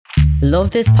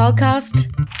Love this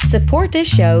podcast? Support this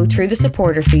show through the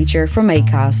supporter feature from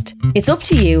Acast. It's up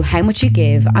to you how much you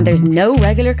give and there's no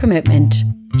regular commitment.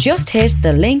 Just hit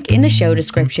the link in the show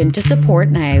description to support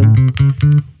now.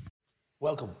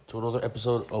 Welcome to another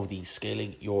episode of the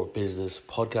Scaling Your Business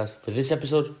podcast. For this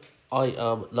episode, I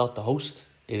am not the host.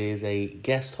 It is a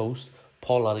guest host,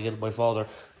 Paul Lanigan, my father,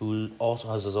 who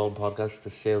also has his own podcast,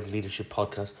 the Sales Leadership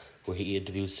Podcast, where he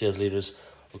interviews sales leaders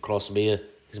across EMEA.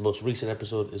 His most recent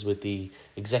episode is with the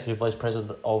Executive Vice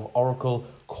President of Oracle,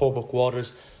 Cormac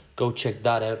Waters. Go check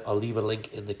that out. I'll leave a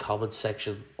link in the comments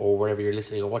section or wherever you're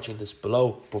listening or watching this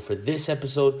below. But for this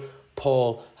episode,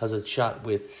 Paul has a chat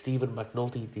with Stephen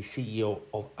McNulty, the CEO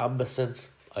of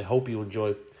Ambisense. I hope you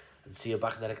enjoy and see you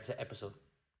back in the next episode.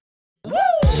 Woo!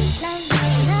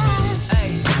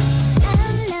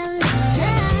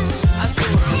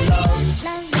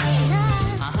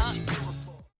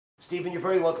 Stephen, you're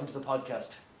very welcome to the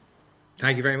podcast.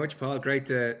 Thank you very much, Paul. Great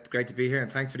to be here,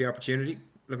 and thanks for the opportunity.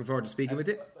 Looking forward to speaking with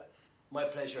you. My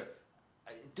pleasure.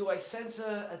 Do I sense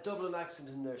a Dublin accent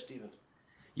in there, Stephen?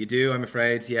 You do, I'm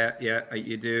afraid. Yeah,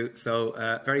 you do. So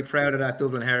very proud of that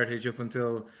Dublin heritage up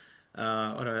until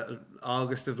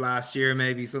August of last year,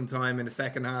 maybe sometime in the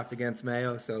second half against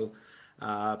Mayo. So,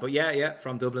 but yeah,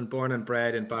 from Dublin, born and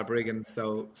bred in Balbriggan.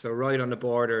 So right on the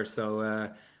border. So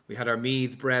we had our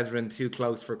Meath brethren too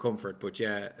close for comfort, but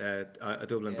a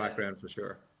Dublin background for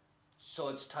sure. So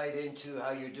it's tied into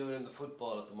how you're doing in the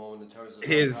football at the moment in terms of how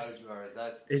proud you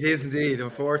are. It is indeed,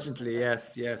 unfortunately,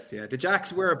 yes. The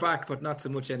Jacks were back, but not so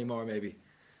much anymore, maybe.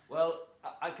 Well,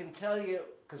 I can tell you,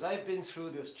 because I've been through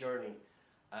this journey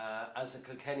as a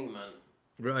Kilkenny man.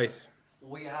 Right.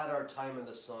 We had our time in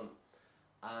the sun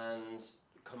and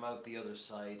come out the other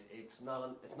side. It's not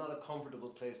a comfortable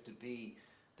place to be.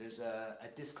 There's a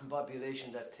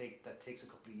discombobulation that takes a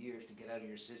couple of years to get out of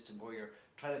your system, where you're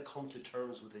trying to come to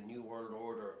terms with a new world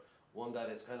order, one that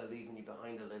is kind of leaving you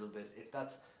behind a little bit. If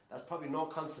that's probably no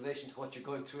consolation to what you're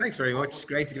going through. Thanks very much. It's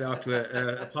great to get off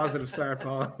to a positive start,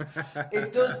 Paul.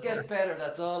 It does get better.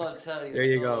 That's all I'll tell you. There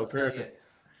you go. Perfect.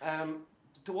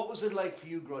 So what was it like for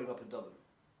you growing up in Dublin?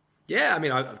 Yeah, I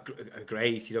mean,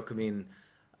 great. Look, I mean,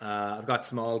 I've got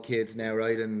small kids now,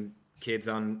 right, and kids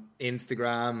on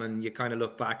Instagram, and you kind of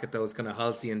look back at those kind of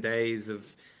halcyon days of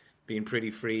being pretty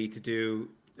free to do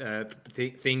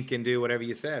think and do whatever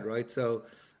you said, right? So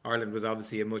Ireland was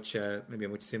obviously maybe a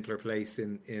much simpler place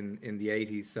in the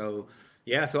 80s. So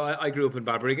yeah, so I grew up in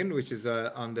Balbriggan, which is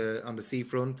on the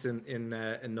seafront in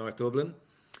North Dublin,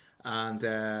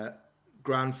 and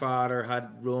grandfather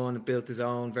had built his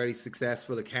own very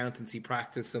successful accountancy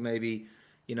practice. So maybe,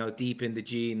 deep in the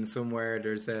genes somewhere,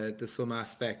 there's some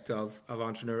aspect of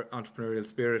entrepreneurial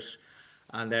spirit.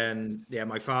 And then,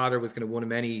 my father was kind of one of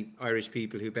many Irish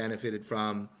people who benefited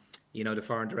from, the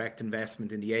foreign direct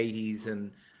investment in the 80s,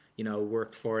 and,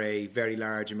 worked for a very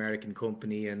large American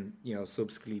company, and,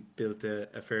 subsequently built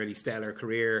a fairly stellar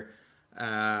career,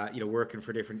 working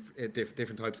for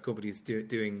different types of companies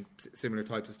doing similar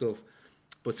types of stuff.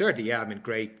 But certainly,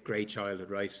 great childhood,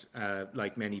 right?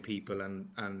 Like many people, and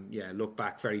look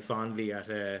back very fondly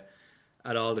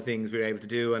at all the things we were able to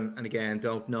do, and again,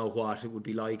 don't know what it would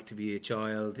be like to be a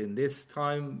child in this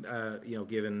time,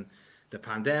 given the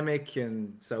pandemic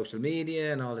and social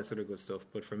media and all this sort of good stuff.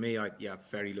 But for me,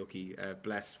 very lucky,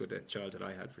 blessed with the childhood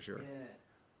I had, for sure. Yeah,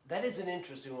 that is an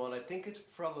interesting one. I think it's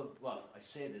probably, well, I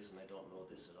say this and I don't know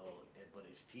this at all, but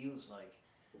it feels like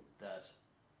that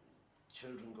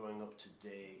children growing up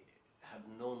today have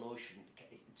no notion.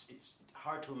 It's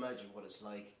hard to imagine what it's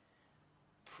like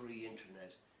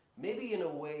pre-internet. Maybe in a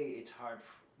way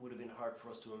would have been hard for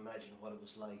us to imagine what it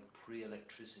was like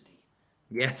pre-electricity.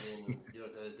 Yes.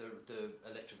 The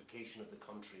electrification of the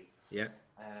country. Yeah.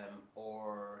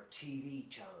 Or TV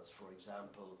channels, for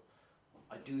example.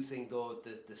 I do think though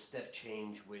that the step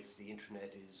change with the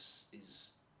internet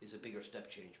is a bigger step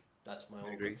change. That's my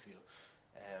own good feel.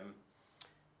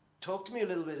 Talk to me a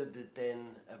little bit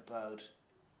then about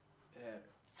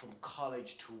from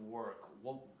college to work.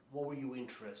 What were you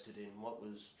interested in? What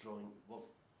was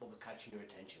catching your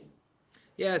attention?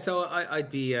 Yeah, so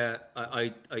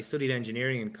I studied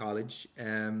engineering in college,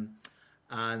 and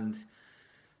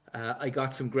I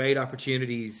got some great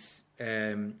opportunities,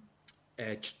 I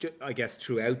guess,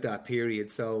 throughout that period.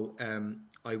 So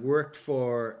I worked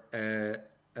for an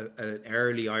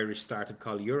early Irish startup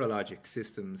called Eurologic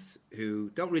Systems, who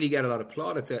don't really get a lot of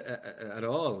plaudits at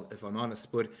all, if I'm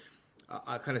honest. But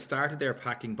I kind of started there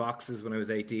packing boxes when I was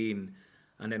 18,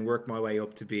 and then worked my way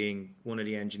up to being one of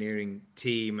the engineering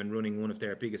team and running one of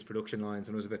their biggest production lines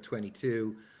when I was about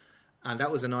 22. And that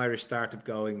was an Irish startup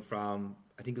going from,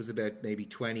 I think it was about maybe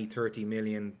 20, 30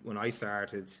 million when I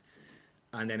started,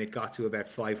 and then it got to about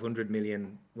 500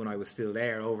 million when I was still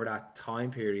there over that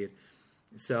time period.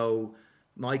 So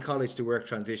my college to work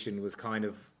transition was kind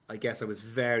of, I guess I was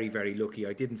very, very lucky.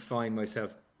 I didn't find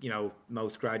myself,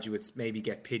 most graduates maybe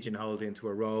get pigeonholed into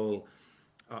a role.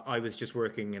 I was just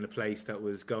working in a place that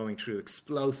was going through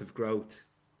explosive growth,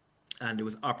 and there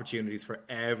was opportunities for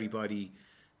everybody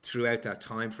throughout that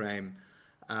time frame.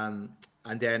 And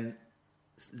then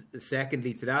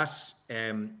secondly to that,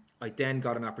 I then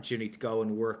got an opportunity to go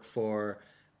and work for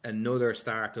another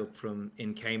startup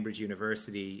in Cambridge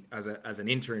University as an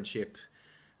internship,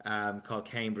 called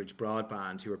Cambridge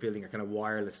Broadband, who were building a kind of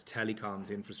wireless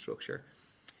telecoms infrastructure.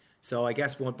 So I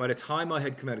guess by the time I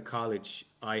had come out of college,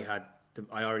 I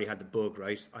already had the bug,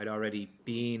 right? I'd already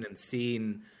been and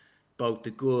seen both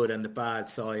the good and the bad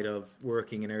side of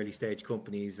working in early stage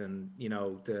companies, and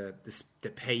the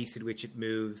pace at which it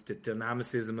moves, the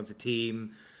dynamicism of the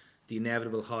team, the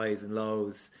inevitable highs and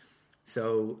lows.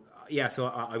 So yeah, so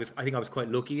I think I was quite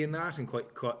lucky in that, and quite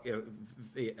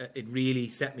it really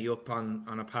set me up on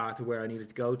a path to where I needed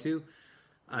to go to.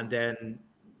 And then,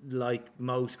 like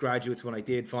most graduates, when I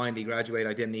did finally graduate,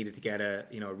 I then needed to get a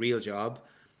real job,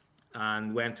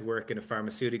 and went to work in a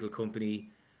pharmaceutical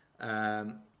company.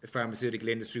 The pharmaceutical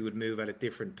industry would move at a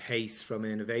different pace from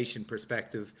an innovation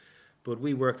perspective, but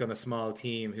we worked on a small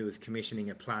team who was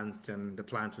commissioning a plant, and the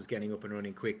plant was getting up and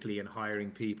running quickly and hiring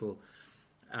people.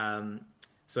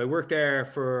 So I worked there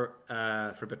for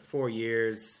about 4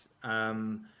 years,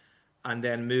 and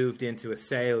then moved into a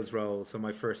sales role. So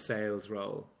my first sales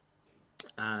role,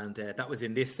 and that was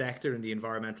in this sector, in the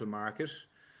environmental market.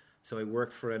 So I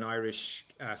worked for a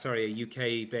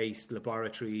UK-based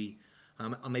laboratory.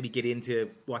 I'll maybe get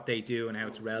into what they do and how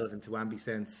it's relevant to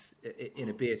Ambisense in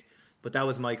a bit. But that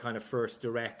was my kind of first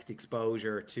direct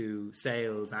exposure to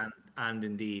sales and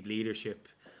indeed leadership.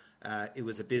 It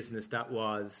was a business that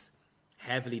was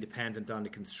heavily dependent on the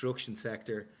construction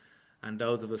sector. And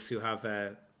those of us who have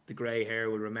the grey hair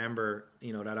will remember,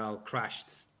 that all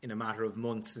crashed in a matter of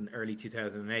months in early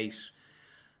 2008.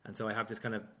 And so I have this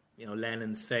kind of,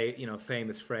 Lenin's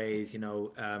famous phrase,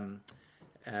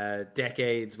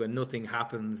 decades when nothing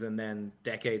happens, and then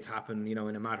decades happen,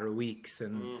 in a matter of weeks.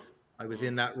 And I was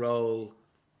in that role,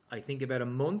 I think, about a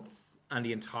month, and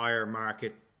the entire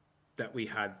market that we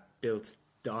had built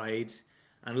died.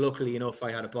 And luckily enough,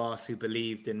 I had a boss who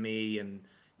believed in me and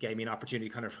gave me an opportunity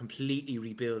to kind of completely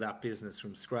rebuild that business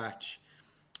from scratch.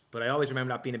 But I always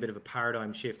remember that being a bit of a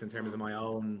paradigm shift in terms of my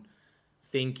own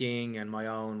thinking and my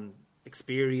own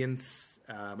experience,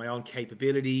 my own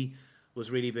capability was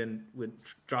really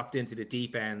dropped into the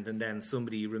deep end, and then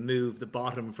somebody removed the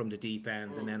bottom from the deep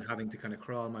end, and then having to kind of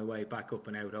crawl my way back up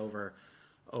and out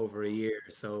over a year.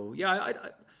 So yeah, I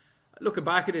looking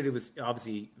back at it, it was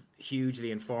obviously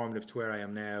hugely informative to where I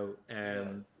am now.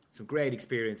 Some great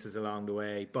experiences along the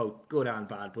way, both good and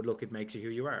bad, but look, it makes you who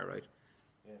you are, right?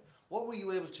 Yeah. What were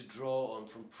you able to draw on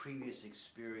from previous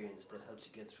experience that helped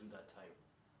you get through that time?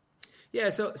 Yeah,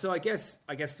 so I guess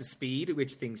the speed at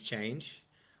which things change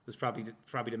was probably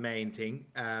the main thing,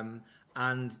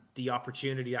 and the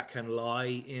opportunity that can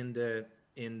lie in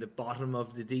the bottom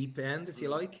of the deep end, if you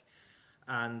like,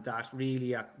 and that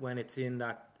really when it's in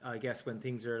that, I guess when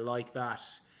things are like that,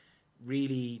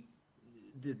 really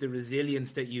the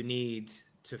resilience that you need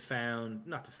to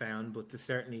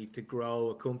certainly to grow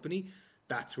a company,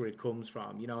 that's where it comes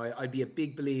from. I'd be a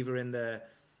big believer in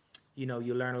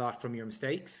you learn a lot from your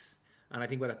mistakes. And I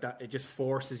think that it just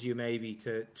forces you maybe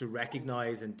to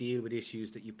recognize and deal with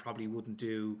issues that you probably wouldn't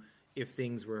do if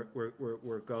things were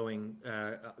going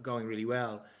really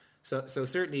well. So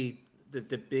certainly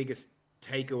the biggest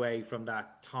takeaway from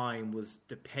that time was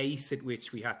the pace at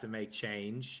which we had to make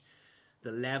change,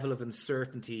 the level of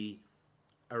uncertainty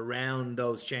around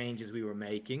those changes we were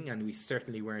making, and we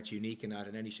certainly weren't unique in that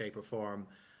in any shape or form.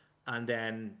 And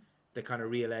then the kind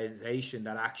of realization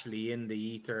that actually in the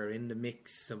ether, in the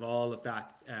mix of all of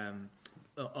that,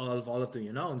 all of the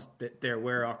unknowns, that there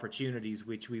were opportunities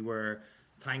which we were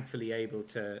thankfully able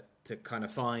to kind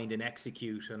of find and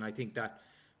execute. And I think that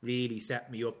really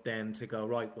set me up then to go,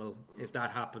 right, well, if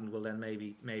that happened, well then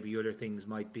maybe other things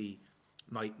might be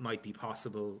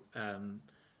possible,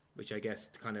 which I guess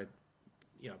kind of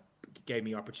gave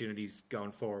me opportunities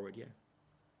going forward. Yeah.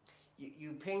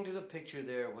 You painted a picture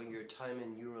there when your time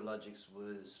in Eurologics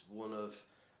was one of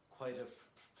quite a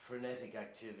frenetic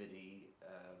activity,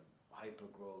 hyper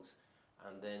growth,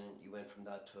 and then you went from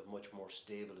that to a much more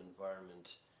stable environment.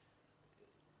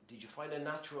 Did you find a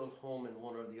natural home in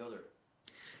one or the other?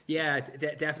 Yeah,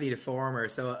 definitely the former.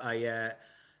 So I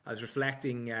was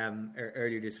reflecting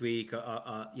earlier this week,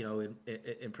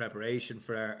 in preparation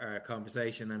for our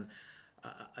conversation, and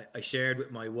I shared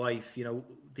with my wife, you know,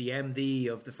 the MD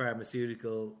of the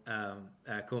pharmaceutical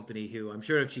company, who I'm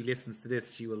sure if she listens to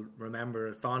this, she will remember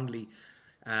it fondly,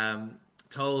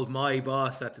 told my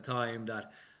boss at the time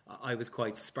that I was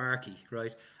quite sparky,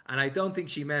 right? And I don't think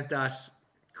she meant that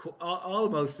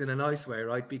almost in a nice way,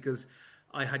 right? Because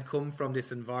I had come from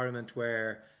this environment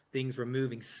where things were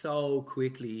moving so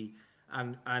quickly,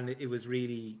 and it was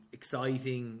really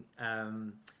exciting.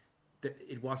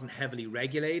 It wasn't heavily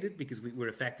regulated because we were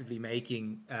effectively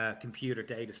making computer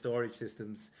data storage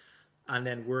systems, and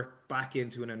then work back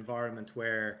into an environment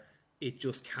where it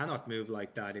just cannot move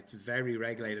like that. It's very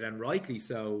regulated, and rightly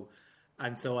so.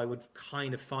 And so I would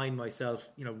kind of find myself,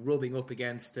 you know, rubbing up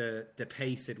against the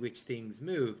pace at which things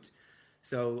moved.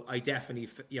 So I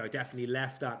definitely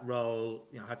left that role,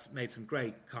 you know, had made some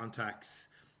great contacts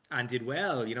and did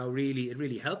well, you know, it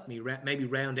really helped me maybe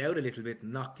round out a little bit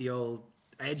and knock the old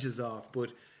edges off,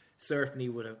 but certainly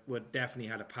would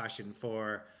definitely had a passion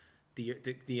for the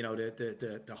you know,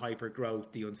 the hyper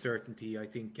growth, the uncertainty. I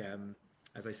think,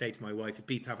 as I say to my wife, it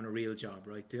beats having a real job,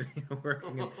 right? You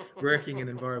know, working in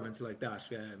environments like that,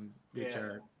 which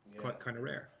are quite kind of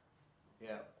rare.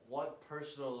 Yeah. What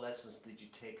personal lessons did you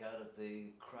take out of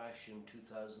the crash in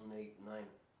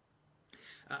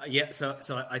 2008-9? So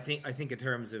I think in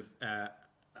terms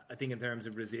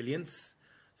of resilience.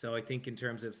 So I think in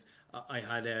terms of I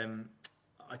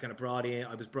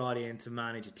was brought in to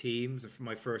manage a team for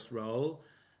my first role,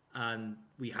 and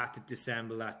we had to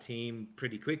disassemble that team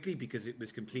pretty quickly because it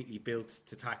was completely built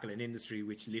to tackle an industry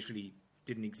which literally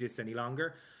didn't exist any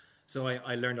longer. So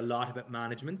I learned a lot about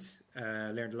management,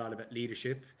 learned a lot about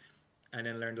leadership, and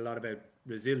then learned a lot about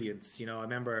resilience. You know, I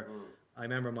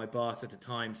remember my boss at the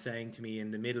time saying to me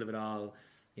in the middle of it all,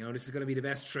 you know, this is going to be the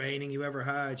best training you ever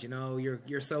had. You know,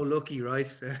 you're so lucky, right?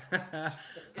 And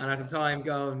at the time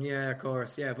going, yeah, of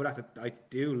course, yeah. But I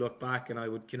do look back and I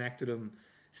would connect to them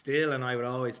still, and I would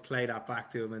always play that back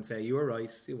to him and say, you were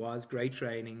right. It was great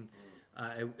training.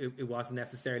 It wasn't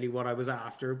necessarily what I was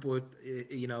after, but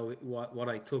you know, what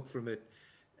I took from it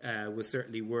was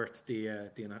certainly worth the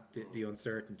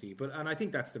uncertainty. And I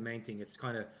think that's the main thing. It's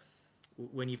kind of,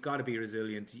 when you've got to be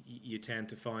resilient, you tend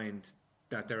to find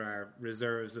that there are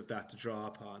reserves of that to draw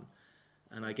upon.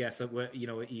 And I guess, you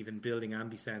know, even building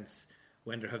Ambisense,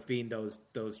 when there have been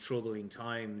those troubling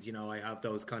times, you know, I have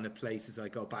those kind of places I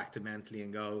go back to mentally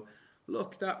and go,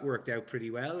 look, that worked out pretty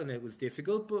well, and it was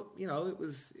difficult, but you know, it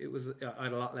was I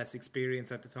had a lot less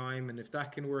experience at the time, and if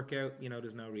that can work out, you know,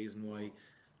 there's no reason why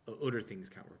other things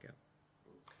can't work out.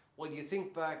 Well, you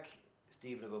think back,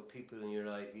 Stephen, about people in your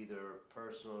life, either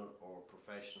personal or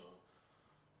professional,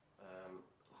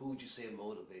 who would you say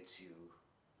motivates you,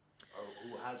 or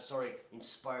who has,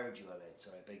 inspired you?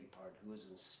 I beg your pardon. Who has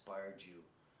inspired you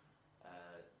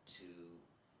to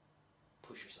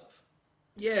push yourself?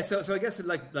 Yeah, so I guess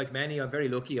like many, I'm very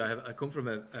lucky. I come from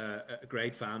a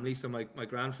great family. So my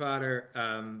grandfather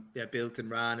built and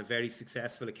ran a very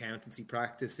successful accountancy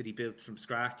practice that he built from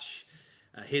scratch.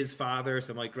 His father,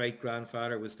 so my great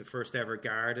grandfather, was the first ever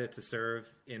Garda to serve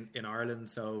in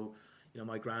Ireland. So, you know,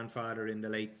 my grandfather in the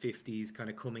late 50s kind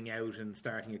of coming out and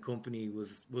starting a company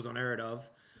was unheard of.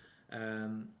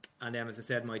 And then, as I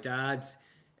said, my dad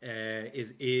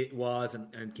was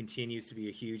and continues to be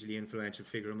a hugely influential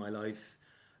figure in my life.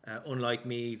 Unlike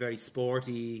me, very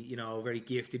sporty, you know, very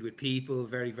gifted with people,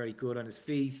 very, very good on his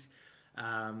feet.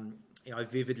 You know, I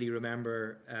vividly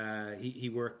remember he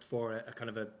worked for a kind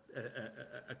of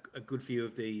a good few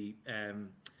of the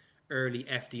early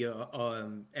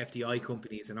FDI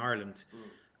companies in Ireland.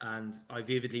 And I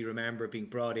vividly remember being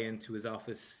brought into his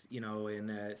office, you know,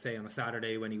 in say on a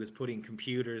Saturday when he was putting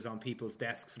computers on people's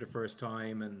desks for the first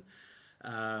time, and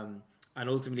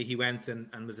ultimately he went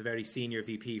and was a very senior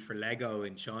VP for Lego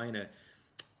in China.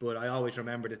 But I always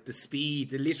remember that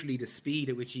literally the speed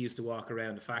at which he used to walk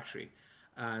around the factory,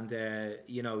 and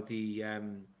you know, the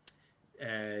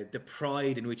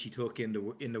pride in which he took in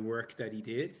the work that he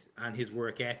did, and his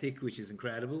work ethic, which is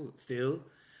incredible still.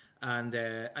 And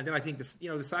then I think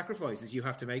the sacrifices you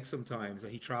have to make sometimes.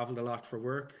 He traveled a lot for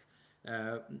work,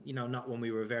 you know, not when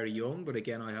we were very young, but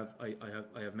again, I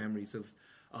have memories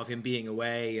of him being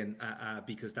away, and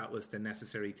because that was the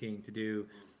necessary thing to do.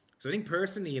 So I think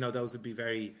personally, you know, those would be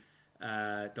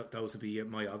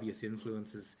my obvious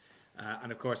influences.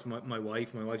 And of course, my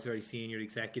wife's a very senior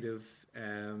executive.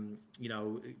 You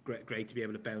know, great to be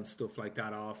able to bounce stuff like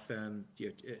that off,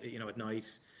 you know, at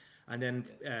night. And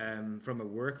then from a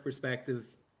work perspective,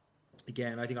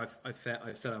 again, I think I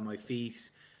fell on my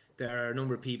feet. There are a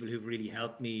number of people who've really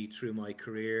helped me through my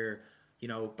career. You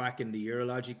know, back in the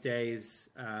Eurologic days,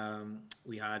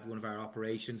 we had one of our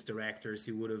operations directors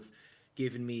who would have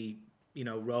given me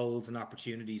roles and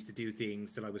opportunities to do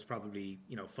things that I was probably,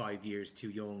 5 years too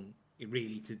young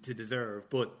really to deserve.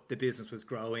 But the business was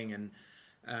growing, and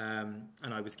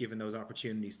I was given those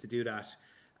opportunities to do that.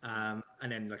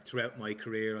 And then like throughout my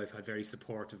career, I've had very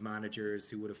supportive managers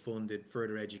who would have funded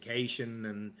further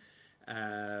education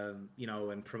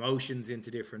and promotions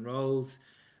into different roles.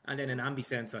 And then in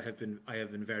Ambisense, I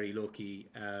have been very lucky.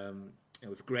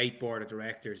 With great board of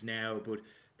directors now, but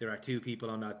there are two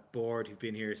people on that board who've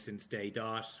been here since day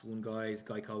dot. One guy is a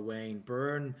guy called Wayne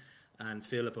Byrne and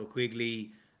Philip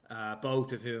O'Quigley,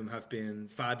 both of whom have been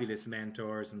fabulous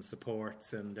mentors and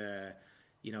supports, and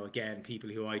again,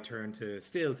 people who I turn to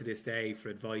still to this day for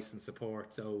advice and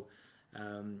support. So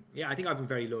I think I've been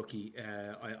very lucky.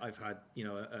 I've had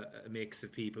a mix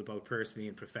of people, both personally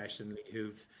and professionally,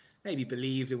 who've maybe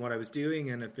believed in what I was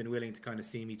doing and have been willing to kind of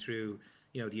see me through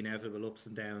the inevitable ups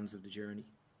and downs of the journey.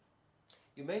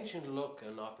 You mentioned luck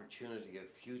and opportunity a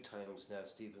few times now,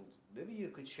 Stephen. Maybe you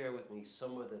could share with me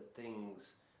some of the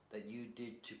things that you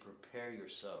did to prepare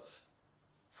yourself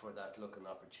for that luck and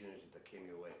opportunity that came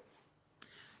your way.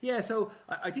 Yeah, so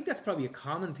I think that's probably a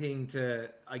common thing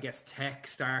to, I guess, tech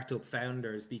startup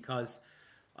founders, because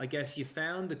I guess you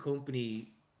found the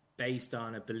company based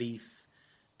on a belief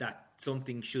that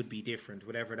something should be different,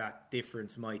 whatever that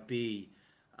difference might be.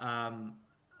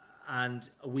 And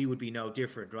we would be no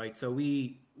different, right? So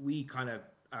we kind of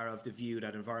are of the view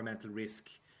that environmental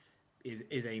risk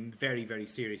is a very, very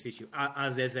serious issue,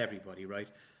 as is everybody, right?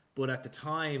 But at the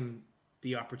time,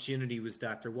 the opportunity was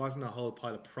that there wasn't a whole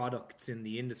pile of products in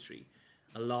the industry.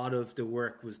 A lot of the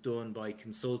work was done by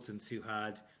consultants who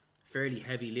had fairly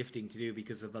heavy lifting to do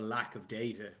because of a lack of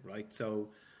data, right? So,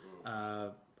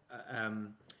 for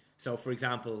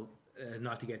example,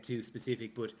 not to get too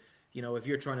specific, but if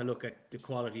you're trying to look at the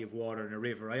quality of water in a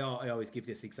river, I always give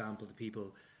this example to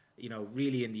people.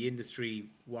 Really in the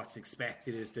industry, what's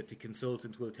expected is that the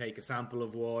consultant will take a sample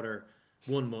of water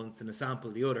 1 month and a sample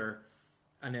the other,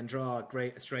 and then draw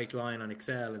a straight line on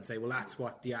Excel and say, well, that's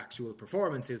what the actual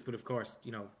performance is. But of course,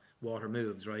 water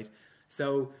moves, right?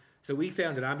 So we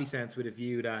found at Ambisense with a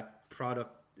view that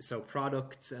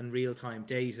products and real-time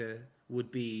data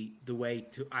would be the way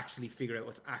to actually figure out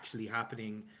what's actually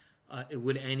happening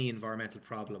with any environmental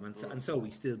problem. And so we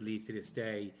still believe to this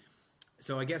day.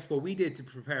 So I guess what we did to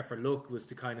prepare for luck was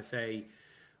to kind of say,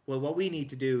 well, what we need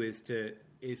to do is to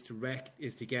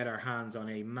get our hands on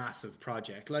a massive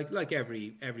project, like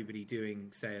everybody doing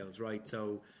sales, right?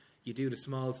 So you do the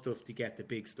small stuff to get the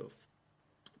big stuff.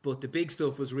 But the big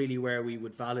stuff was really where we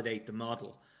would validate the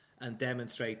model and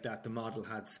demonstrate that the model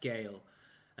had scale.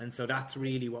 And so that's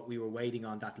really what we were waiting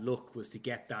on. That luck was to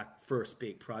get that first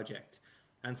big project.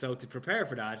 And so to prepare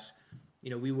for that,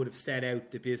 we would have set out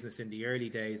the business in the early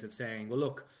days of saying, well,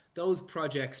 look, those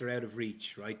projects are out of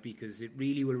reach, right? Because it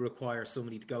really will require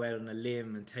somebody to go out on a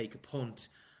limb and take a punt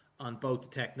on both the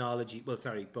technology,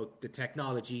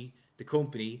 the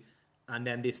company, and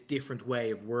then this different way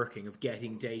of working, of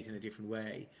getting data in a different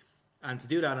way. And to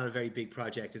do that on a very big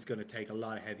project is going to take a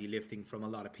lot of heavy lifting from a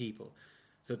lot of people.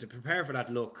 So to prepare for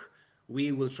that look,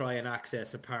 we will try and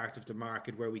access a part of the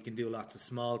market where we can do lots of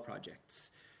small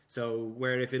projects. So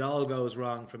where if it all goes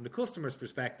wrong from the customer's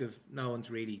perspective, no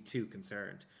one's really too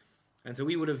concerned. And so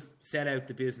we would have set out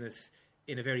the business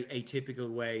in a very atypical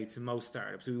way to most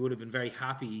startups. We would have been very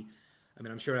happy. I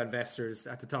mean, I'm sure investors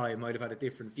at the time might have had a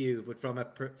different view, but from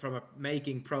a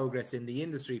making progress in the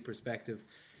industry perspective,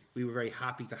 we were very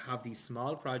happy to have these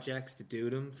small projects, to do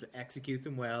them, to execute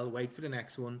them well, wait for the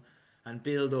next one, and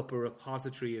build up a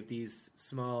repository of these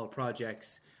small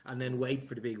projects, and then wait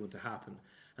for the big one to happen.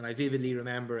 And I vividly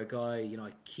remember a guy,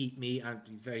 keep me, and a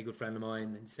very good friend of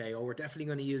mine, and say, oh, we're definitely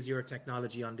going to use your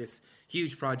technology on this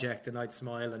huge project. And I'd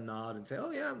smile and nod and say,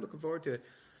 oh yeah, I'm looking forward to it.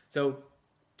 So,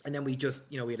 and then we just,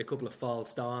 we had a couple of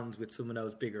false dawns with some of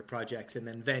those bigger projects. And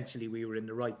then eventually we were in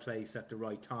the right place at the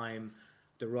right time,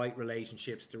 the right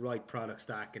relationships, the right product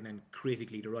stack, and then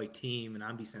critically the right team and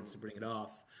Ambisense to bring it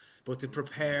off. But to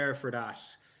prepare for that,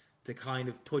 to kind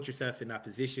of put yourself in that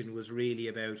position, was really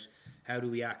about how do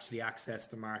we actually access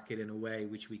the market in a way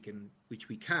which we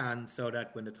can, so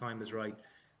that when the time is right,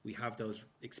 we have those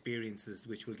experiences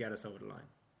which will get us over the line.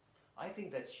 I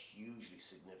think that's hugely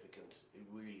significant. It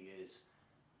really is.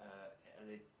 And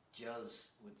it does,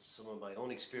 with some of my own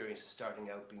experiences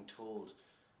starting out, being told,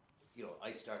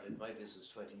 I started my business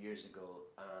 20 years ago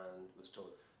and was told,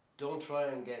 don't try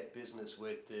and get business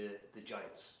with the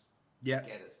giants. Yeah.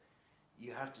 Get it.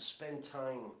 You have to spend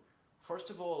time, first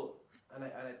of all, and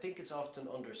I think it's often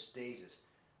understated,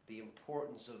 the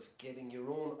importance of getting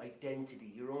your own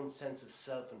identity, your own sense of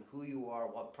self and who you are,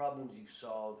 what problems you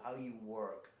solve, how you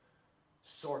work,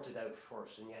 sorted out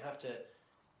first, and you have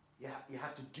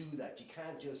to do that. You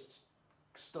can't just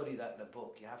study that in a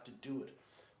book. You have to do it.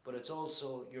 But it's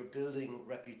also you're building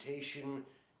reputation.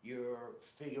 You're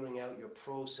figuring out your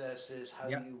processes, how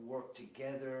Yeah. you work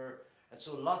together, and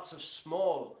so lots of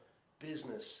small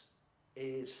business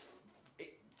is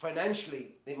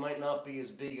financially it might not be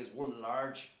as big as one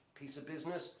large piece of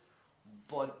business,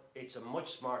 but it's a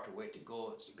much smarter way to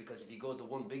go because if you go to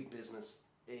one big business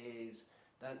is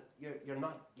that you're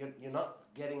not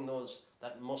getting those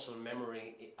that muscle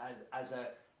memory as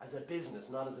a business,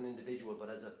 not as an individual, but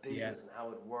as a Yeah. business and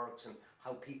how it works and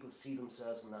how people see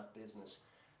themselves in that business.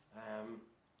 Um,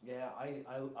 yeah,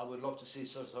 I would love to see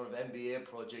some sort of MBA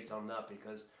project on that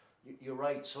because you're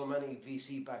right. So many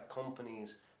VC-backed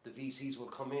companies, the VCs will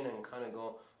come in and kind of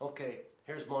go, okay,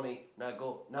 here's money, now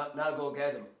go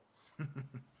get them,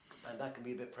 and that can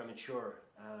be a bit premature.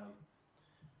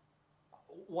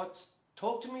 What's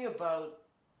talk to me about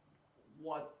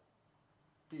what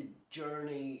the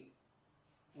journey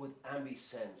with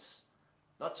AmbiSense,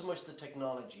 not so much the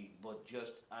technology, but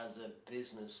just as a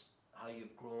business, how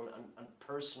you've grown and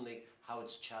personally how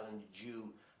it's challenged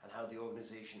you and how the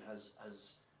organization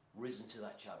has risen to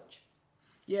that challenge.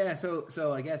 Yeah.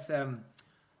 So I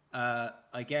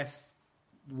guess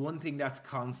one thing that's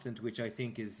constant, which I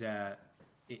think is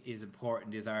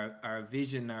important, is our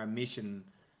vision, our mission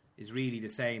is really the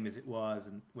same as it was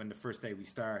when the first day we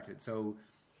started. So,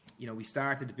 we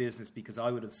started the business because I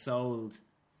would have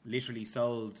literally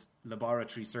sold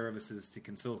laboratory services to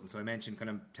consultants. So I mentioned kind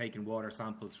of taking water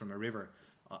samples from a river.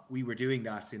 We were doing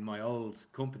that in my old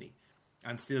company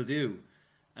and still do,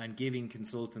 and giving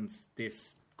consultants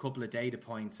this couple of data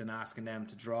points and asking them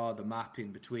to draw the map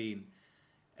in between.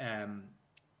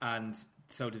 And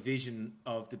so the vision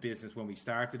of the business when we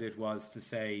started it was to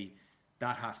say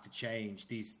that has to change.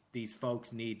 These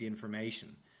folks need the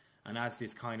information. And as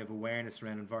this kind of awareness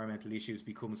around environmental issues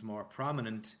becomes more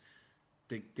prominent,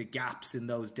 the gaps in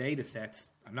those data sets,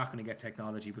 I'm not going to get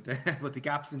technology, but the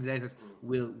gaps in the data sets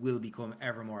will become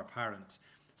ever more apparent.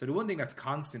 So the one thing that's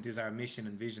constant is our mission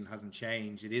and vision hasn't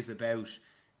changed. It is about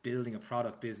building a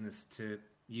product business to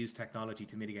use technology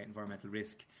to mitigate environmental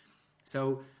risk.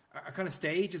 So our kind of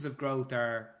stages of growth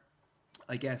are,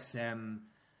 I guess, and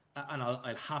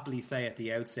I'll happily say at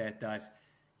the outset that,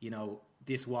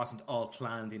 this wasn't all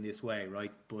planned in this way,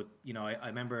 right? But, I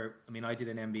remember, I did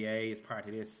an MBA as part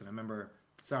of this, and I remember,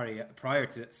 prior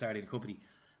to starting the company,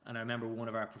 and I remember one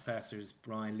of our professors,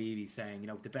 Brian Levy, saying,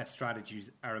 the best strategies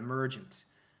are emergent.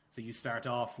 So you start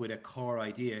off with a core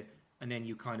idea, and then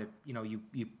you kind of,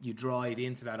 you drive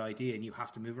into that idea, and you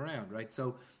have to move around, right?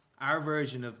 So our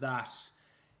version of that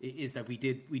is that we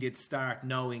did start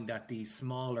knowing that these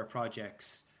smaller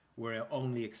projects were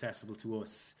only accessible to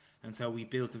us. And so we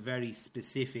built a very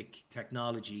specific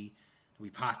technology that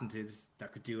we patented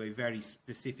that could do a very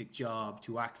specific job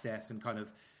to access and kind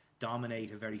of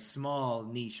dominate a very small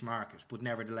niche market. But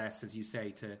nevertheless, as you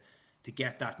say, to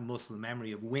get that muscle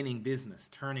memory of winning business,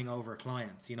 turning over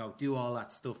clients, do all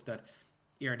that stuff that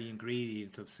are the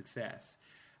ingredients of success.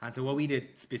 And so what we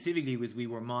did specifically was we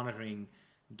were monitoring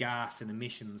gas and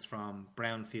emissions from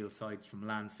brownfield sites, from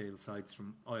landfill sites,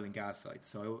 from oil and gas sites.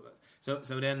 So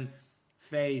then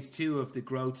phase 2 of the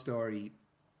growth story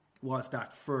was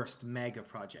that first mega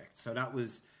project. So that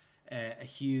was a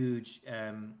huge,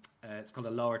 it's called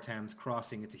a Lower Thames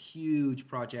Crossing. It's a huge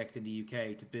project in the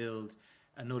UK to build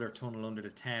another tunnel under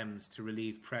the Thames to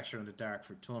relieve pressure on the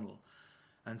Dartford Tunnel.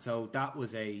 And so that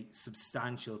was a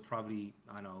substantial, probably,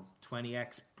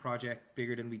 20x project,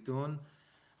 bigger than we'd done,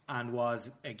 and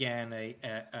was, again,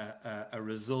 a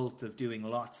result of doing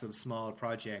lots of small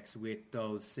projects with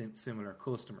those similar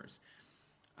customers.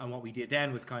 And what we did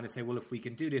then was kind of say, well, if we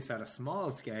can do this at a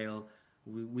small scale,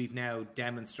 we've now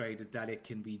demonstrated that it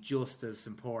can be just as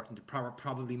important,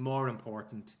 probably more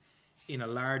important, in a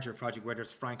larger project where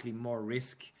there's frankly more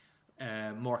risk,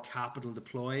 more capital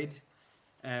deployed.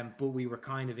 But we were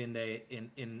kind of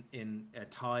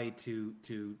tied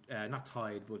to not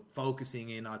tied, but focusing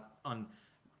in on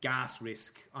gas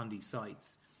risk on these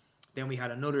sites. Then we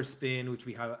had another spin, which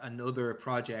we have another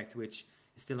project, which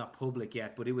is still not public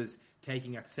yet, but it was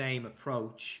taking that same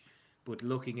approach, but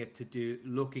looking at it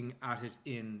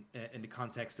in the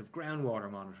context of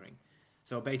groundwater monitoring.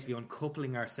 So basically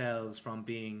uncoupling ourselves from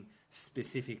being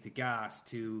specific to gas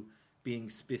to being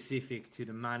specific to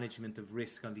the management of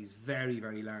risk on these very,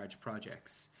 very large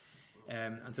projects.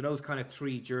 And so those kind of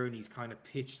 3 journeys kind of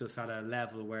pitched us at a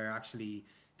level where actually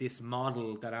this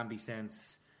model that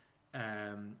AmbiSense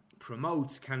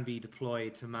promotes can be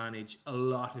deployed to manage a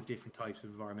lot of different types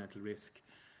of environmental risk.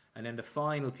 And then the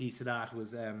final piece of that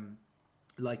was,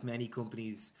 like many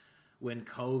companies, when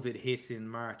COVID hit in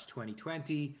March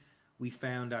 2020, we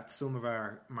found that some of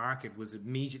our market was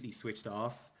immediately switched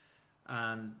off.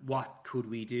 And what could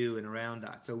we do in around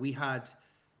that? So we had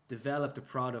developed a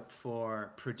product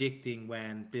for predicting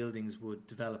when buildings would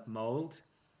develop mold,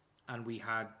 and we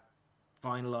had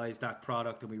finalized that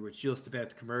product and we were just about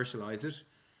to commercialize it.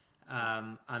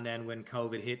 And then when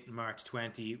COVID hit in March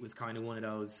 20, it was kind of one of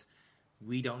those,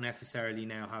 we don't necessarily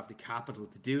now have the capital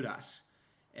to do that.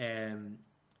 And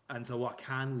so what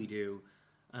can we do?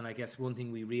 And I guess one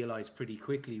thing we realized pretty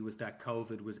quickly was that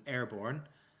COVID was airborne,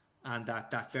 and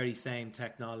that very same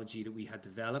technology that we had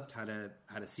developed had a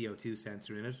CO2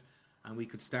 sensor in it, and we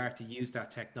could start to use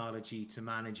that technology to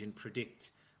manage and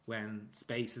predict when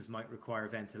spaces might require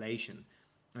ventilation.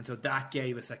 And so that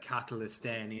gave us a catalyst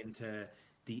then into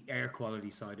the air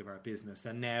quality side of our business.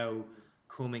 And now,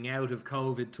 coming out of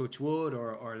COVID, touch wood,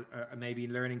 or maybe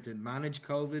learning to manage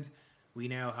COVID, we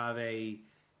now have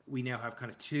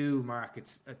kind of two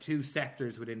markets, two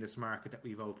sectors within this market that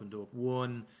we've opened up.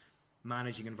 One,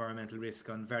 managing environmental risk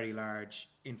on very large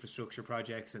infrastructure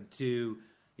projects, and two,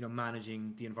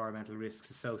 managing the environmental risks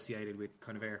associated with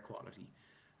kind of air quality.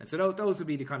 And so those would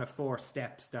be the kind of four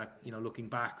steps that, looking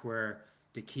back, were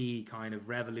the key kind of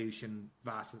revolution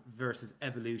versus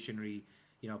evolutionary,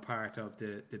 part of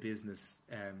the business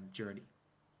journey.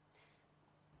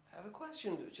 I have a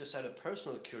question just out of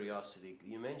personal curiosity.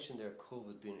 You mentioned there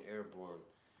COVID being airborne.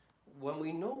 When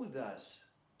we know that,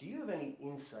 do you have any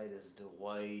insight as to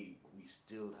why we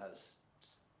still have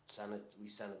we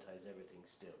sanitize everything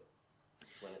still?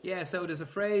 Yeah, so there's a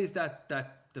phrase that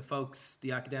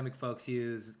the academic folks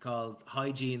use called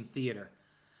hygiene theater,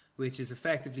 which is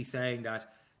effectively saying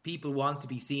that people want to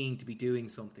be seen to be doing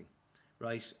something,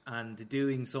 right? And the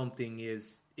doing something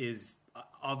is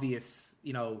obvious,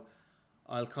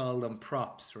 I'll call them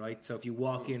props, right? So if you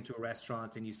walk into a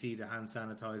restaurant and you see the hand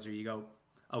sanitizer, you go,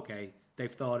 okay,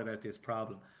 they've thought about this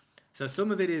problem. So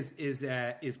some of it is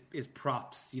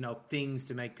props, things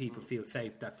to make people feel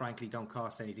safe that frankly don't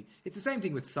cost anything. It's the same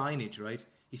thing with signage, right?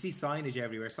 You see signage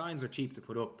everywhere. Signs are cheap to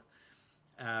put up.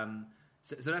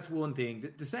 So that's one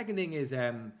thing. The second thing is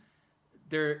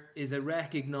there is a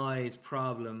recognized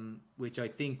problem, which I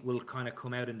think will kind of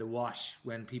come out in the wash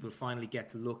when people finally get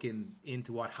to look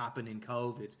into what happened in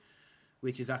COVID,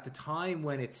 which is at the time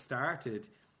when it started,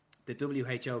 the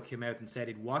WHO came out and said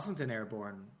it wasn't an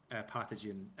airborne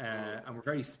pathogen, and we're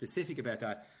very specific about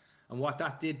that. And what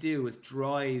that did do was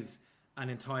drive an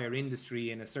entire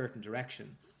industry in a certain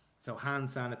direction. So hand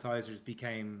sanitizers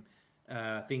became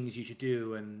things you should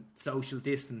do, and social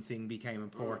distancing became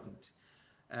important.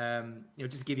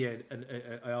 Just to give you,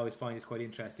 I always find this quite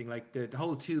interesting. Like the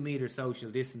whole 2 meter social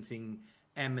distancing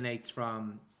emanates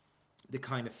from the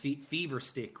kind of fever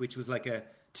stick, which was like a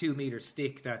 2 meter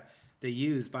stick that they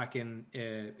used back in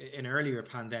earlier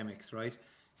pandemics, right?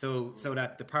 So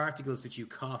that the particles that you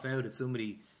cough out at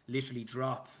somebody literally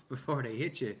drop before they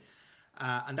hit you.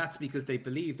 And that's because they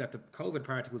believed that the COVID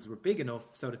particles were big enough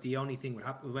so that the only thing would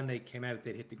happen when they came out,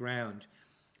 they'd hit the ground.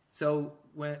 So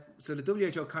the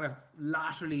WHO kind of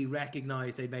laterally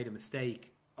recognized they made a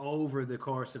mistake over the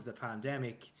course of the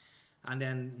pandemic, and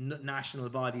then national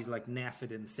bodies like NPHET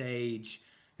and SAGE,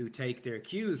 who take their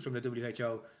cues from the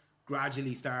WHO,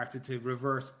 gradually started to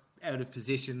reverse out of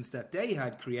positions that they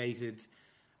had created.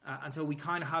 And so we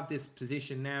kind of have this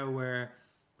position now where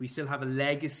we still have a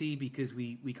legacy because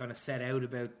we kind of set out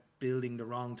about building the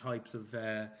wrong types of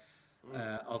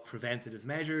preventative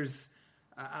measures.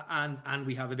 And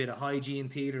we have a bit of hygiene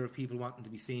theater of people wanting to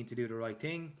be seen to do the right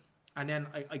thing. And then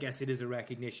I guess it is a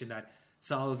recognition that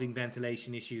solving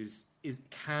ventilation issues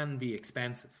can be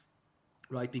expensive,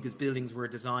 right? Because buildings were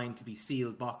designed to be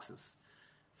sealed boxes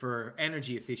for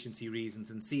energy efficiency reasons,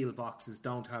 and sealed boxes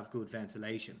don't have good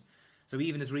ventilation. So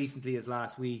even as recently as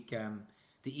last week,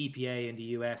 the EPA in the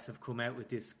US have come out with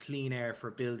this Clean Air for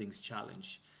Buildings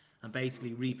challenge, and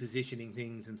basically repositioning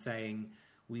things and saying,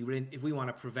 if we want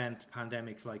to prevent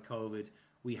pandemics like COVID,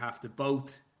 we have to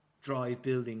both drive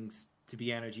buildings to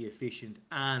be energy efficient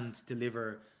and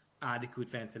deliver adequate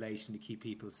ventilation to keep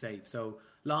people safe. So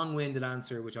long-winded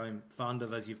answer, which I'm fond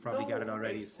of, as you've probably got it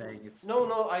already, of saying it's...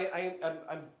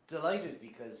 I'm delighted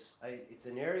because it's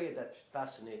an area that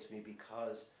fascinates me,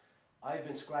 because I've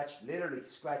been literally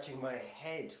scratching my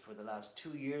head for the last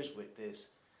 2 years with this,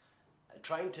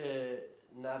 trying to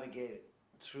navigate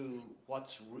through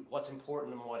what's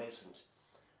important and what isn't.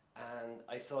 And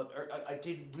I thought, I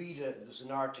did read there's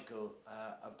an article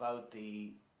about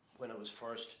when it was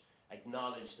first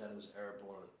acknowledged that it was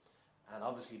airborne. And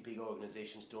obviously big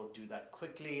organizations don't do that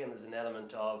quickly, and there's an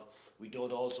element of, we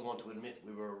don't also want to admit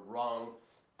we were wrong.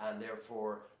 and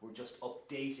therefore we're just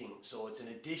updating. So it's an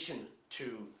addition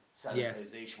to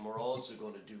sanitization. We're also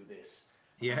going to do this.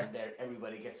 And there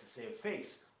everybody gets to save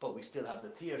face, but we still have the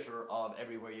theatre of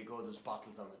everywhere you go, there's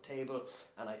bottles on the table.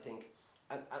 And I think,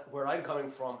 and where I'm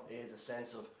coming from is a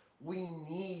sense of we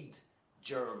need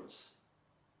germs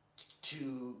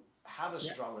to have a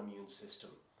strong immune system.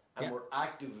 And we're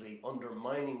actively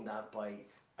undermining that by,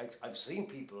 I've seen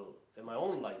people in my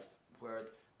own life where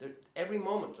they're, every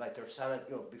moment, like they're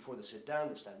before they sit down,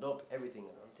 they stand up, everything.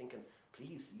 And I'm thinking,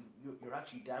 please, you're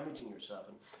actually damaging yourself.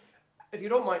 And if you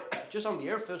don't mind, just on the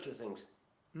air filter things,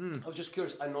 I was just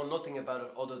curious. I know nothing about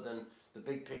it other than the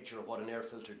big picture of what an air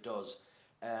filter does.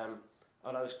 And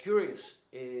I was curious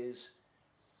is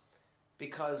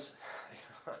because,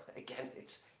 again,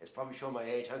 it's probably showing my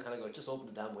age. I'm kind of going, just open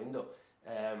the damn window.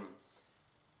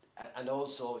 And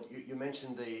also, you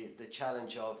mentioned the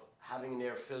challenge of having an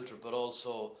air filter, but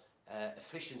also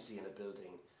efficiency in a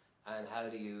building. And how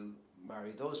do you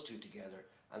marry those two together?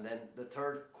 And then the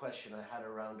third question I had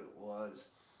around it was,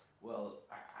 well,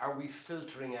 are we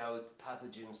filtering out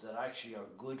pathogens that actually are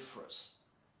good for us?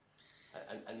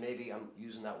 And maybe I'm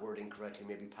using that word incorrectly.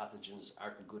 Maybe pathogens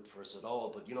aren't good for us at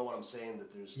all. But you know what I'm saying?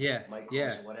 That there's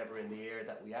microbes or whatever in the air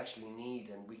that we actually need,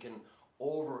 and we can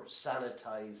over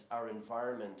sanitize our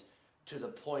environment to the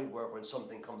point where when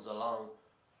something comes along,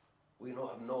 we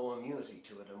have no immunity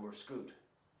to it, and we're screwed.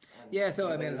 And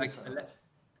so I mean,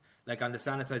 like on the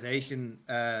sanitization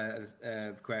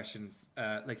question,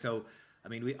 I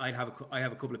mean, I have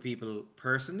a couple of people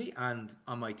personally and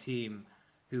on my team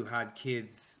who had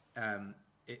kids,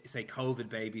 say COVID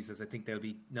babies, as I think they'll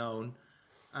be known,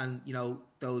 and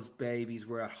those babies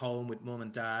were at home with mum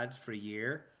and dad for a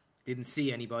year, didn't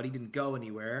see anybody, didn't go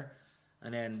anywhere,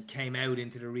 and then came out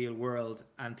into the real world.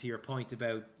 And to your point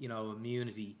about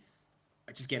immunity,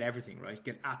 I just get everything, right?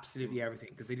 Get absolutely everything,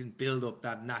 because they didn't build up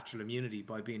that natural immunity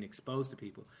by being exposed to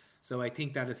people. So I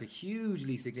think that is a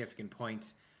hugely significant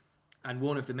point. And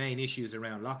one of the main issues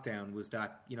around lockdown was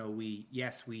that,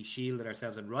 we shielded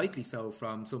ourselves, and rightly so,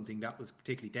 from something that was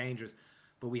particularly dangerous,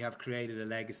 but we have created a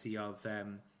legacy of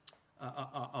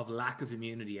lack of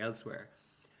immunity elsewhere.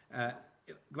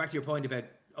 Back to your point about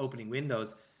opening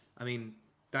windows, I mean,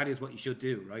 that is what you should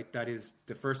do, right? That is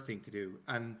the first thing to do.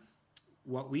 And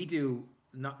what we do,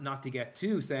 not to get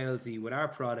too salesy with our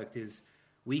product, is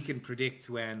we can predict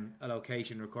when a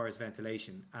location requires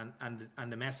ventilation,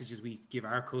 and the messages we give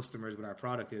our customers with our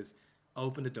product is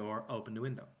open the door, open the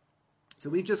window. So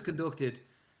we've just conducted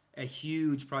a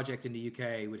huge project in the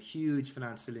UK with a huge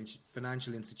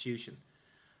financial institution,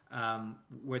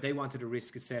 where they wanted to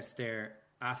risk assess their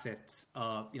assets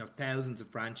of thousands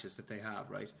of branches that they have,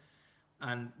 right?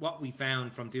 And what we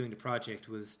found from doing the project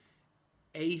was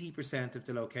 80% of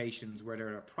the locations where there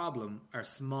are a problem are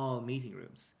small meeting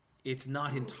rooms. It's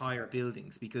not entire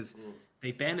buildings, because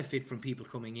they benefit from people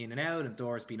coming in and out and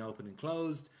doors being open and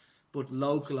closed. But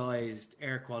localized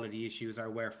air quality issues are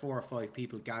where 4 or 5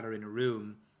 people gather in a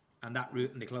room, and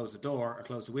they close the door or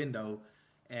close the window,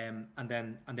 and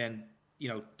then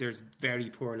there's very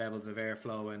poor levels of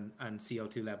airflow and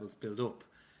CO2 levels build up.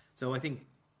 So I think,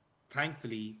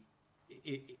 thankfully,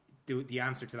 the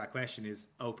answer to that question is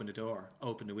open the door,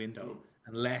 open the window,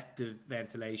 and let the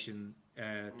ventilation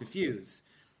diffuse.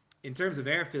 In terms of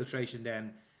air filtration,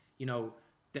 then,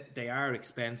 they are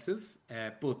expensive,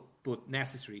 but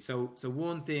necessary. So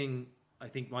one thing I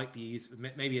think might be useful,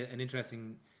 maybe an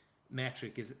interesting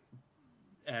metric, is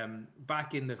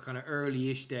back in the kind of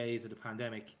early-ish days of the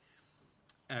pandemic,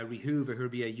 Rehuva, who'd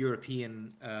be a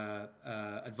European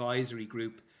advisory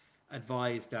group,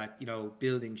 advised that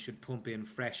buildings should pump in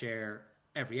fresh air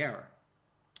every hour.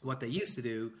 What they used to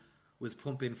do was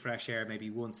pump in fresh air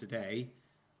maybe once a day,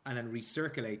 and then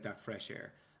recirculate that fresh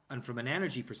air. And from an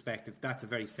energy perspective, that's a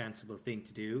very sensible thing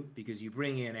to do, because you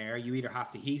bring in air, you either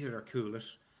have to heat it or cool it,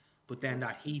 but then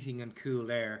that heating and cooled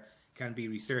air can be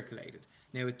recirculated.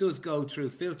 Now, it does go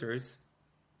through filters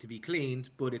to be cleaned,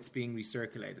 but it's being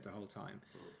recirculated the whole time.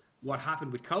 What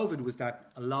happened with COVID was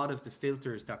that a lot of the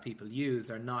filters that people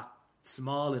use are not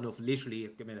small enough, literally.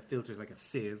 I mean, a filter is like a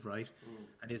sieve, right?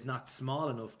 And is not small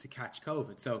enough to catch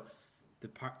COVID. So the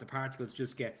particles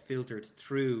just get filtered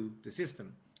through the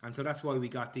system. And so that's why we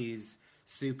got these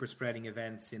super spreading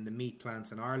events in the meat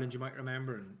plants in Ireland, you might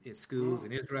remember, and in schools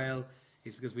in Israel,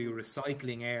 is because we were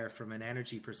recycling air from an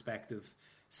energy perspective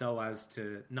so as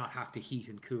to not have to heat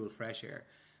and cool fresh air.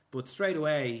 But straight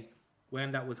away,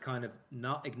 when that was kind of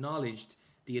not acknowledged,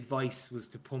 the advice was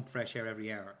to pump fresh air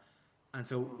every hour. And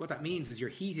so what that means is you're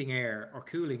heating air or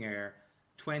cooling air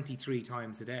 23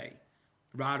 times a day,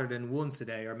 rather than once a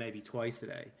day or maybe twice a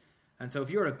day. And so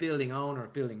if you're a building owner, a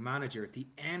building manager, the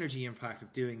energy impact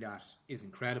of doing that is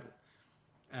incredible.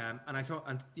 And I saw,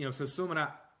 and so some of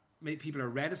that, people are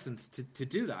reticent to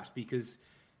do that because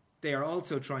they are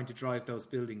also trying to drive those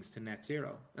buildings to net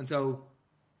zero. And so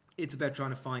it's about trying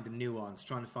to find a nuance,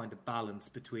 trying to find a balance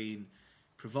between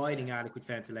providing adequate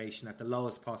ventilation at the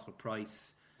lowest possible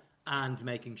price and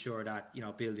making sure that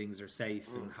buildings are safe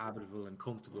and habitable and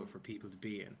comfortable for people to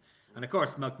be in. And of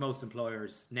course, most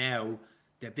employers now,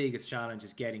 their biggest challenge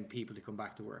is getting people to come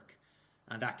back to work,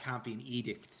 and that can't be an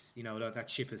edict. That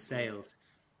ship has sailed.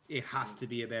 It has to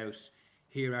be about,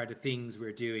 here are the things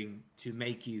we're doing to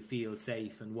make you feel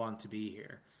safe and want to be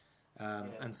here.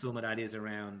 And some of that is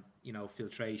around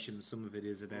filtration. Some of it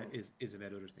is about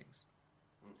other things.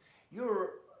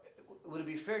 Would it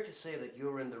be fair to say that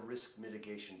you're in the risk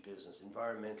mitigation business,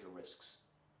 environmental risks?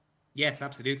 Yes,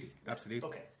 absolutely.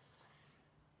 Okay.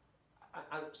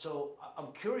 So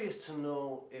I'm curious to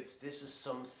know if this is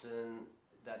something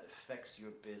that affects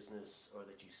your business or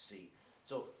that you see.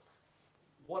 So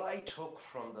what I took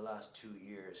from the last 2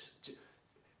 years,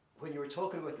 when you were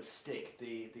talking about the stick,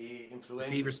 the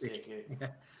influenza stick.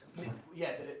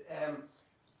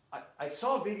 I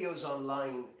saw videos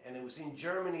online, and it was in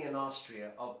Germany and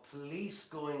Austria, of police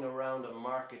going around a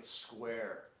market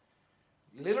square,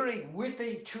 literally with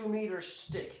a 2-meter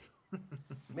stick,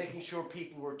 making sure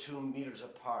people were 2 meters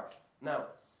apart. Now,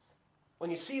 when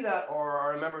you see that, or I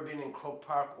remember being in Croke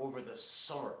Park over the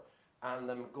summer, and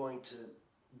them going to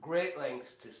great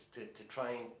lengths to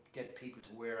try and get people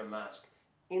to wear a mask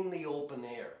in the open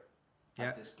air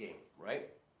at this game, right?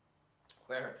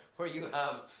 Where you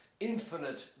have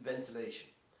infinite ventilation.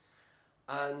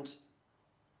 And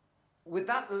with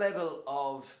that level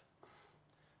of,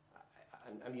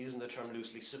 I'm using the term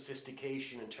loosely,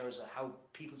 sophistication in terms of how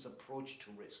people's approach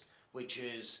to risk, which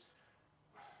is,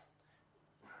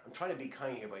 I'm trying to be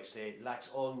kind here by saying it lacks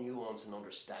all nuance and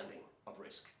understanding of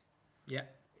risk. Yeah.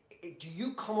 Do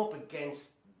you come up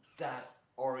against that,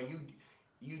 or are you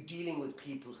dealing with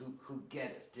people who get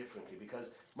it differently? Because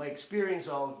my experience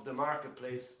of the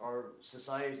marketplace or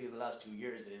society of the last 2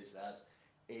 years is that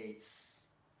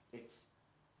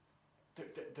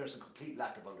there's a complete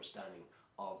lack of understanding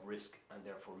of risk and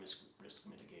therefore risk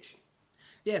mitigation.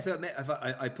 Yeah, so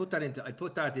I put that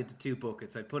into two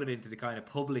buckets. I put it into the kind of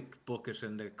public bucket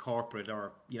and the corporate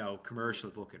or commercial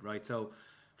bucket, right? So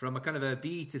from a kind of a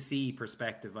B2C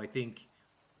perspective, I think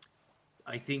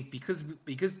because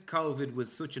COVID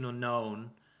was such an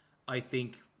unknown, I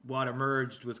think what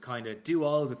emerged was kind of do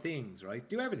all the things, right?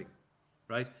 Do everything,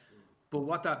 right? But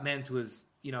what that meant was,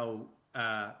 we had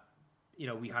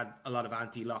a lot of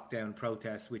anti-lockdown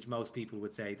protests, which most people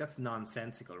would say that's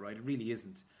nonsensical, right? It really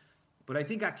isn't. But I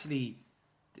think actually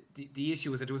the issue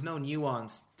was that there was no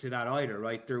nuance to that either,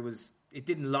 right? It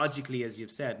didn't logically, as you've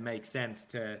said, make sense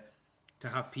to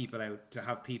have people out, to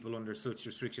have people under such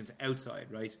restrictions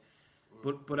outside, right?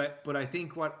 But I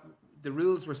think what the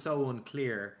rules were so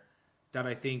unclear that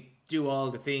I think do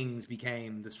all the things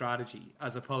became the strategy,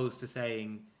 as opposed to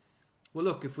saying, well,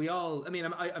 look, if we all, I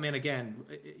mean, again,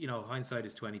 hindsight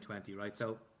is 2020, right?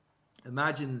 So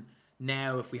imagine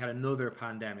now if we had another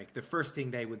pandemic, the first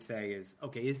thing they would say is,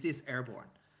 okay, is this airborne?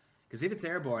 Because if it's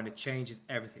airborne, it changes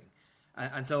everything.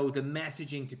 And so the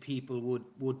messaging to people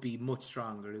would be much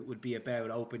stronger. It would be about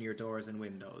open your doors and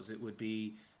windows. It would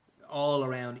be all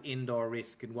around indoor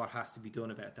risk and what has to be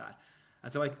done about that.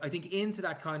 And so I think into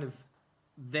that kind of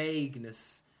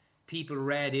vagueness, people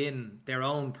read in their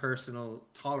own personal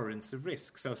tolerance of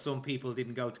risk. So some people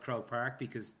didn't go to Croke Park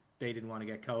because they didn't want to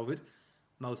get COVID.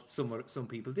 Some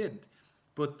people didn't.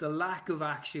 But the lack of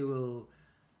actual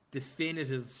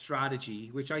definitive strategy,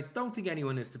 which I don't think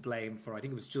anyone is to blame for, I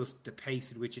think it was just the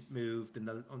pace at which it moved, and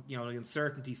the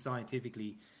uncertainty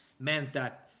scientifically meant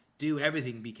that do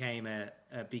everything became a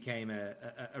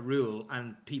rule,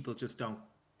 and people just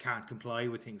can't comply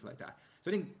with things like that.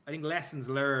 So I think lessons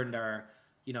learned are,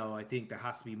 I think there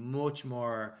has to be much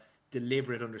more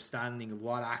deliberate understanding of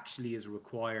what actually is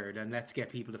required, and let's get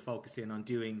people to focus in on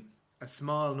doing a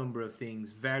small number of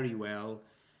things very well,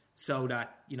 so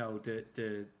that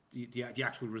the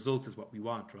actual result is what we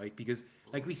want, right? Because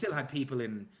like we still had people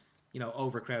in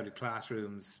overcrowded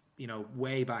classrooms,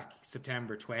 way back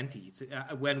September 20,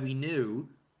 when we knew,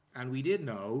 and we did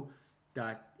know,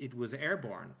 that it was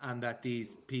airborne and that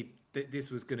this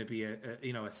was going to be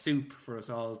a soup for us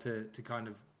all to kind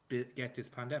of get this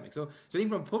pandemic. So I think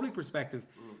from a public perspective,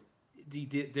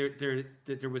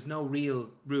 there was no real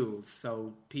rules,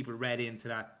 so people read into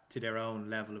that to their own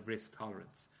level of risk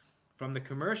tolerance. From the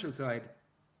commercial side,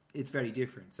 it's very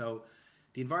different. So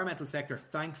the environmental sector,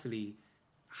 thankfully,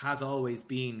 has always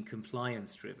been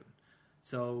compliance driven.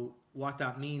 So what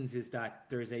that means is that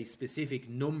there's a specific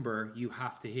number you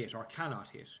have to hit or cannot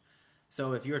hit.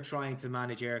 So if you're trying to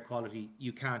manage air quality,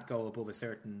 you can't go above a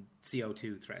certain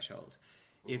CO2 threshold.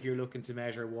 If you're looking to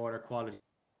measure water quality,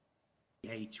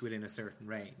 pH within a certain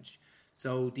range.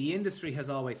 So the industry has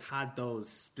always had those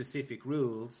specific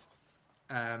rules.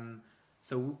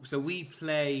 So we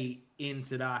play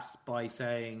into that by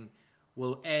saying,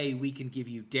 well, A, we can give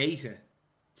you data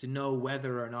to know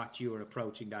whether or not you are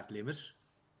approaching that limit,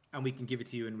 and we can give it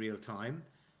to you in real time.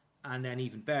 And then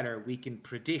even better, we can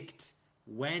predict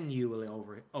when you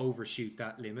will overshoot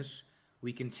that limit.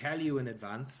 We can tell you in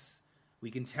advance.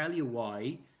 We can tell you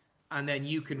why, and then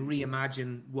you can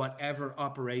reimagine whatever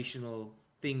operational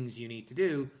things you need to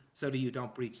do so that you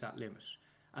don't breach that limit.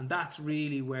 And that's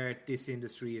really where this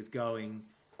industry is going,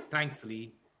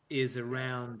 thankfully, is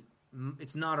around,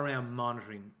 it's not around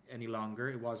monitoring any longer.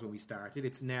 It was when we started.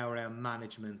 It's now around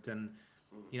management. And,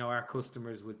 you know, our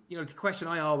customers would, you know, the question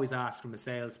I always ask from a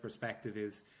sales perspective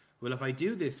is, well, if I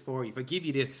do this for you, if I give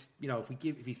you this, you know,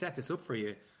 if we set this up for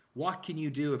you, what can you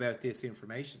do about this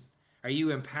information? Are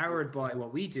you empowered by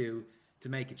what we do to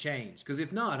make a change? Because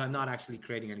if not, I'm not actually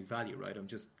creating any value, right? I'm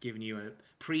just giving you a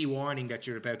pre-warning that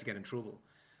you're about to get in trouble.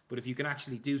 But if you can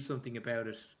actually do something about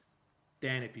it,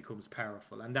 then it becomes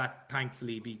powerful. And that,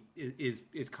 thankfully,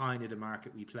 is kind of the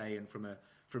market we play in from a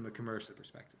commercial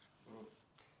perspective.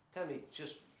 Tell me,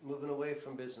 just moving away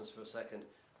from business for a second,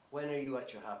 when are you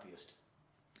at your happiest?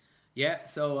 Yeah,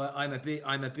 so I'm a big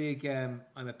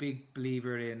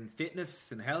believer in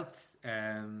fitness and health.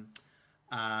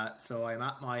 So I'm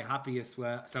at my happiest.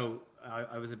 So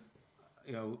I was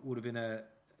would have been a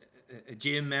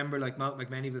gym member like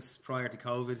many of us prior to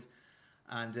COVID,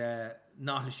 and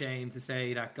not ashamed to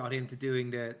say that got into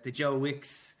doing the Joe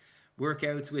Wicks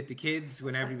workouts with the kids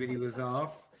when everybody was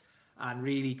off, and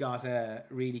really got into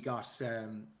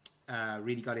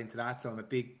that. So I'm a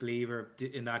big believer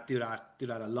in that. Do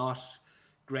that a lot.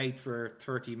 Great for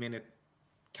 30-minute.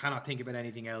 Cannot think about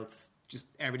anything else. Just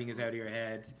everything is out of your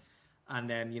head, and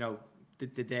then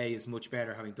the day is much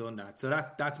better having done that. So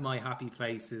that's my happy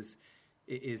place is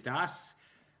that,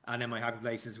 and then my happy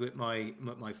place is with my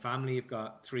family. I've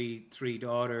got three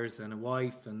daughters and a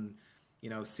wife, and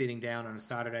sitting down on a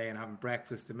Saturday and having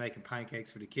breakfast and making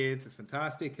pancakes for the kids is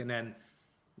fantastic. And then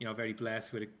very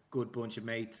blessed with a good bunch of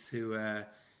mates who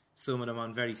some of them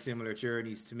on very similar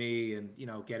journeys to me, and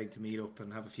getting to meet up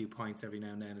and have a few pints every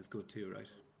now and then is good too, right?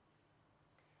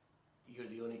 You're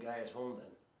the only guy at home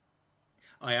then?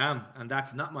 I am, and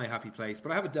that's not my happy place.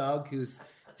 But I have a dog who's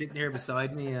sitting here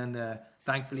beside me, and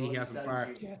thankfully he hasn't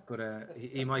barked yet. But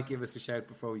he might give us a shout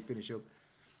before we finish up.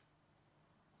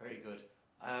 Very good.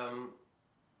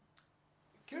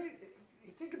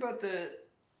 You think about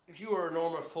if you were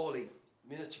Norma Foley,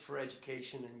 Minister for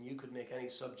Education, and you could make any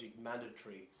subject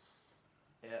mandatory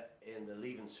in the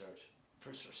Leaving Cert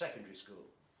for secondary school,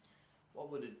 what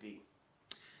would it be?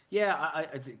 Yeah,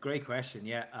 it's a great question.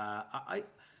 Yeah,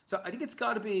 so I think it's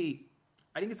got to be.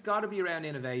 I think it's got to be around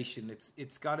innovation.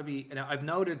 It's got to be. And I've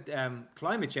noted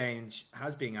climate change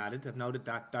has been added. I've noted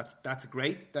that's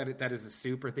great. That is a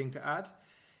super thing to add.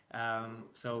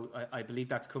 So I believe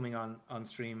that's coming on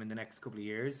stream in the next couple of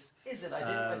years. Is it?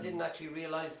 I didn't actually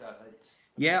realise that.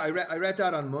 Yeah, I read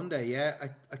that on Monday. Yeah,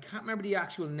 I can't remember the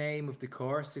actual name of the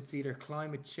course. It's either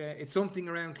climate change. It's something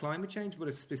around climate change, but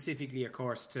it's specifically a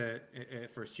course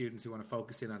for students who want to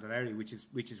focus in on that area, which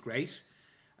is great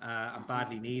and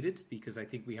badly needed, because I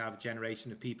think we have a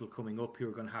generation of people coming up who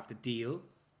are going to have to deal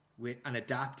with and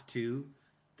adapt to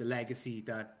the legacy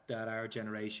that our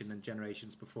generation and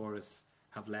generations before us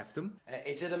have left them.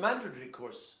 Is it a mandatory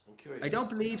course? I'm curious. I don't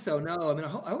believe so. No, I mean, I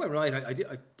hope I'm right. I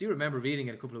do remember reading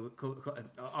it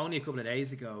only a couple of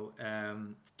days ago.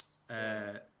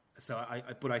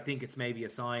 But I think it's maybe a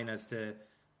sign as to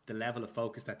the level of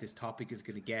focus that this topic is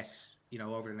going to get,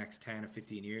 over the next 10 or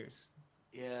 15 years.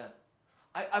 Yeah,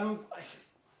 I'm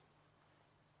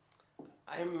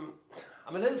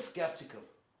a little skeptical.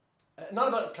 Not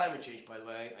about climate change, by the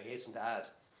way. I hasten to add.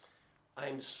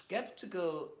 I'm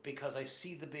skeptical because I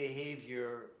see the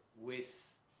behavior with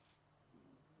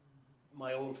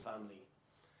my own family,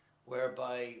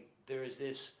 whereby there is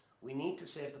this, we need to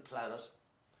save the planet,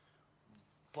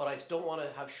 but I don't want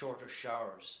to have shorter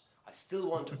showers. I still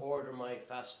want to order my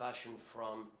fast fashion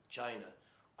from China.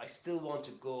 I still want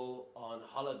to go on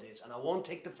holidays, and I won't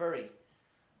take the ferry.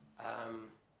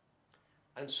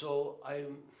 And so I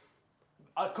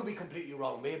could be completely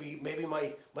wrong. Maybe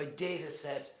my data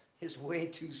set is way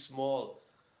too small,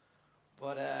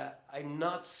 but I'm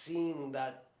not seeing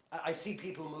that. I see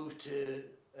people move to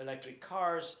electric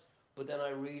cars, But then I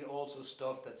read also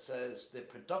stuff that says the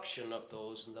production of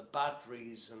those and the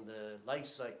batteries and the life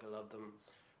cycle of them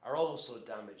are also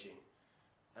damaging.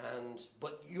 And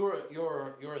but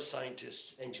you're a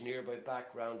scientist, engineer by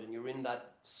background, and you're in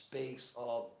that space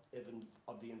of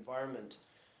the environment.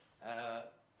 Uh,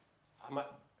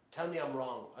 tell me I'm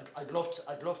wrong. I'd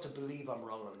love to believe I'm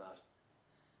wrong on that.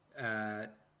 Uh,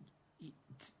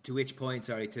 to which point?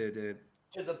 Sorry, to the.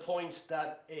 To the point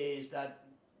that is that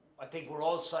I think we're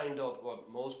all signed up, or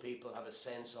most people have a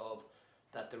sense of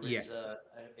that there Yeah. is a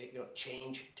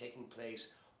change taking place,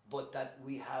 but that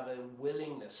we have a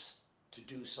willingness to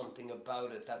do something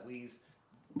about it. That we've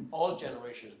all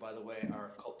generations, by the way,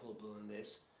 are culpable in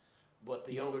this, but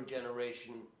the younger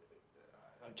generation,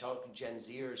 I'm talking Gen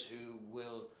Zers, who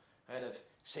will kind of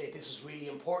say this is really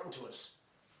important to us,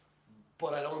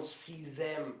 but I don't see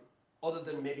them, other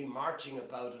than maybe marching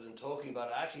about it and talking about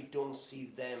it, I actually don't see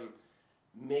them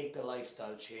make the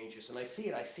lifestyle changes. And I see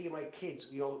it. I see my kids,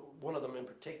 one of them in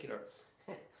particular,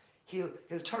 he'll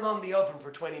turn on the oven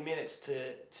for 20 minutes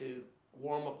to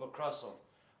warm up a croissant,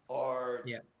 or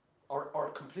Yeah.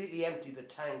 or completely empty the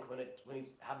tank when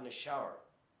he's having a shower.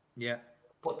 Yeah.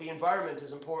 But the environment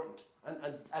is important,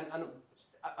 and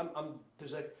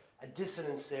there's a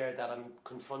dissonance there that I'm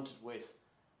confronted with,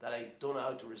 that I don't know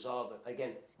how to resolve it.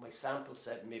 Again, my sample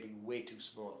set may be way too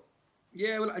small.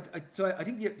 Yeah, well, I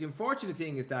think the unfortunate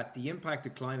thing is that the impact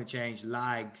of climate change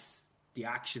lags the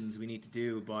actions we need to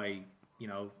do by,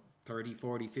 30,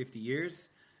 40, 50 years.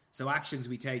 So actions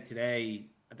we take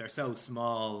today, they're so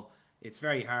small, it's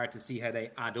very hard to see how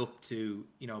they add up to,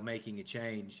 making a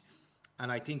change.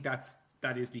 And I think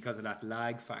that is because of that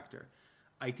lag factor.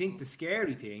 I think the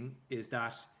scary thing is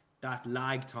that that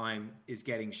lag time is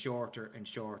getting shorter and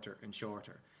shorter and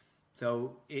shorter.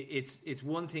 So it's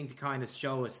one thing to kind of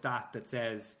show a stat that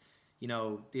says,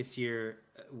 this year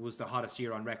was the hottest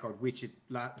year on record,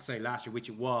 last year, which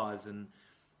it was, and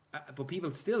but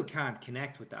people still can't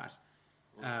connect with that.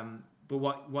 But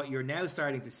what you're now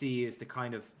starting to see is the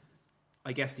kind of,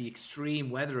 I guess, the extreme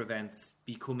weather events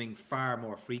becoming far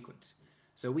more frequent.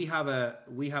 So we have a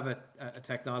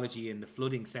technology in the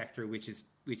flooding sector which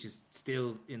is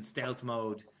still in stealth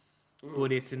mode,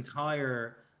 but its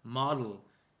entire model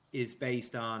is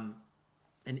based on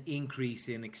an increase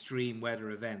in extreme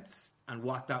weather events and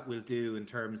what that will do in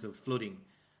terms of flooding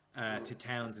to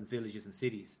towns and villages and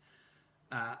cities.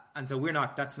 And so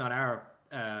that's not our,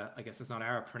 I guess that's not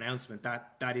our pronouncement.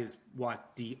 That is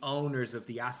what the owners of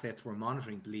the assets we're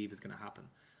monitoring believe is going to happen.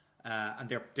 And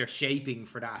they're shaping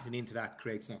for that, and into that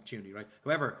creates an opportunity, right?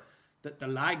 However, the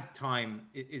lag time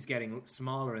is getting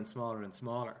smaller and smaller and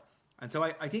smaller. And so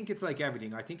I think it's like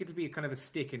everything. I think it'll be a kind of a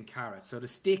stick and carrot. So the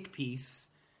stick piece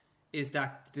is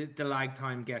that the lag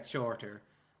time gets shorter,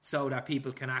 so that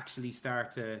people can actually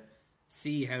start to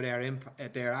see how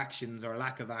their actions or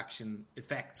lack of action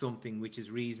affect something which is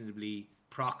reasonably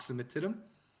proximate to them.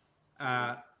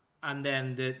 And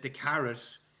then the carrot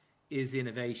is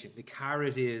innovation. The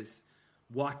carrot is,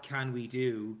 what can we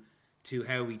do to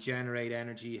how we generate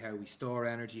energy, how we store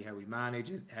energy, how we manage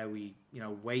it, how we,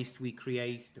 waste we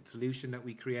create, the pollution that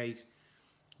we create,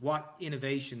 what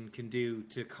innovation can do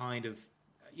to kind of,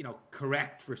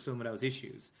 correct for some of those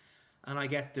issues. And I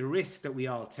get the risk that we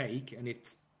all take, and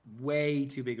it's way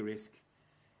too big a risk,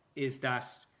 is that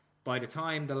by the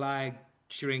time the lag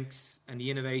shrinks and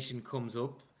the innovation comes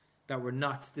up, that we're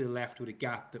not still left with a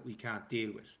gap that we can't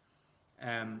deal with.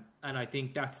 And I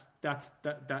think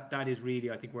that is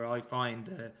really, I think, where I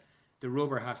find the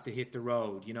rubber has to hit the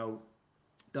road.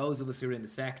 Those of us who are in the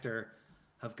sector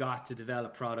have got to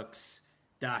develop products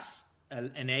that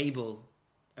enable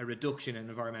a reduction in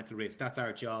environmental risk. That's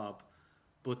our job,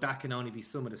 but that can only be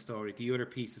some of the story. The other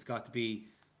piece has got to be,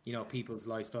 people's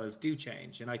lifestyles do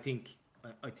change, and I think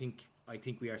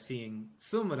we are seeing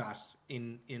some of that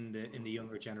in the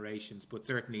younger generations, but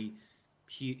certainly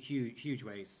huge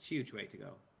way to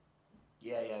go.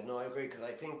 Yeah, no, I agree, because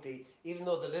I think even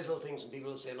though the little things, and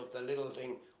people say, look, the little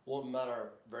thing won't matter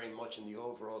very much in the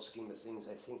overall scheme of things,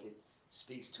 I think it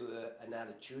speaks to an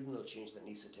attitudinal change that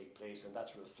needs to take place, and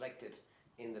that's reflected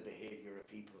in the behaviour of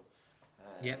people.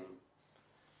 Yeah.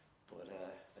 But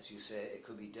as you say, it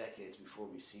could be decades before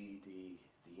we see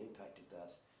the impact of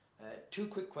that. Two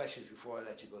quick questions before I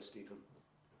let you go, Stephen.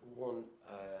 One,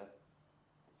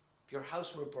 if your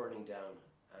house were burning down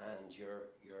and your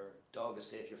dog is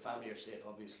safe, your family are safe,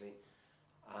 obviously,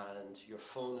 and your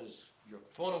phone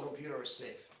and computer are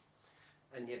safe,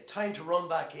 and you had time to run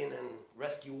back in and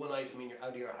rescue one item out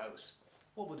of your house,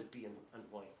 what would it be, and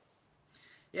why?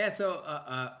 Yeah, so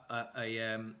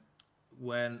I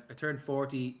when I turned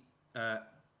 40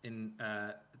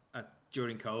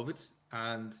 during COVID,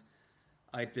 and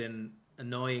I'd been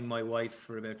annoying my wife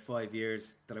for about 5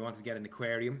 years that I wanted to get an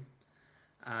aquarium.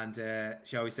 And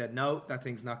she always said, no, that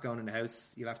thing's not going in the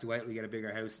house. You'll have to wait till you get a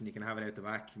bigger house and you can have it out the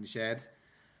back in the shed.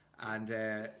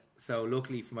 And so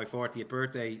luckily for my 40th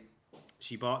birthday,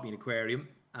 she bought me an aquarium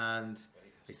and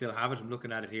I still have it. I'm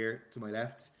looking at it here to my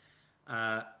left.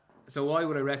 So why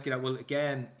would I rescue that? Well,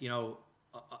 again, you know,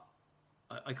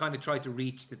 I kind of try to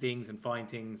reach the things and find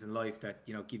things in life that,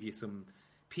 you know, give you some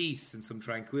peace and some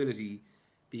tranquility,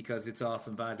 because it's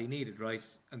often badly needed, right?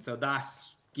 And so that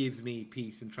gives me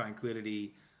peace and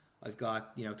tranquility. I've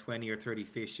got, you know, 20 or 30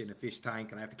 fish in a fish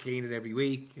tank and I have to clean it every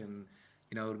week. And,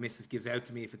 you know, the missus gives out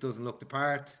to me if it doesn't look the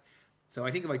part. So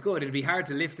I think if I could, it'd be hard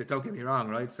to lift it, don't get me wrong,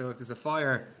 right? So if there's a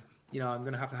fire, you know, I'm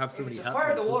going to have somebody help me. If it's a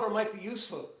fire, the water might be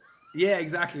useful. Yeah,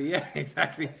 exactly. Yeah,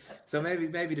 exactly. So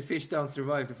maybe the fish don't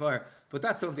survive the fire, but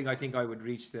that's something I think I would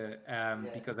reach to,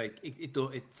 because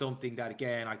it's something that,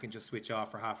 again, I can just switch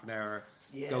off for half an hour,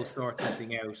 go sort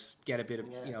something out, get a bit of,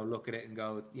 you know, look at it and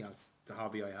go, you know, it's a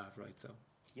hobby I have, right? So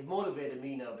you've motivated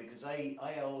me now, because I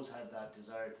always had that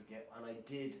desire to get, and I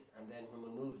did, and then when we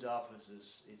moved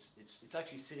offices, it's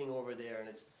actually sitting over there, and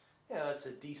it's, you know, it's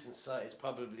a decent size. It's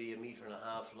probably 1.5 meters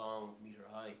long, meter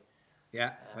high.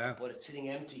 Yeah, wow. But it's sitting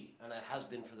empty, and it has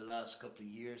been for the last couple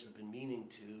of years. I've been meaning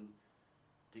to,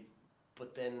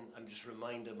 but then I'm just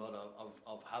reminded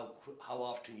of how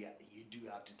often you do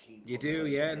have to clean. You do,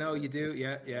 yeah, no, you do,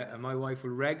 yeah. And my wife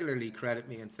will regularly credit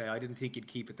me and say, I didn't think you'd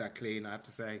keep it that clean, I have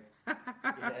to say.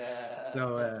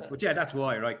 So, but yeah, that's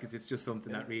why, right? Because it's just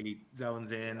something that really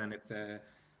zones in, and it's,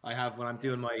 I have, when I'm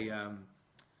doing my,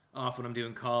 when I'm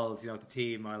doing calls, you know, to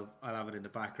team, I'll have it in the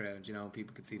background, you know, and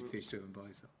people can see the fish swimming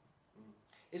by, so.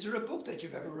 Is there a book that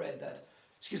you've ever read that,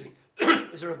 excuse me,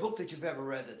 is there a book that you've ever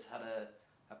read that's had a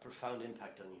profound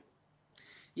impact on you?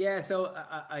 Yeah, so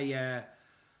I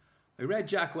read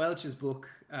Jack Welch's book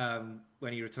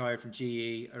when he retired from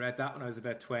GE. I read that when I was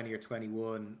about 20 or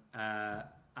 21,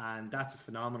 and that's a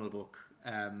phenomenal book.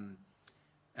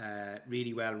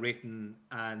 Really well written,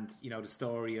 and, you know, the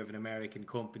story of an American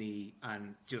company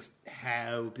and just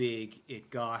how big it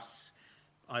got.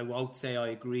 I won't say I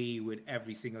agree with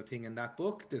every single thing in that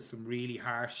book. There's some really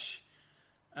harsh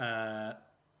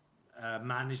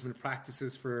management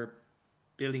practices for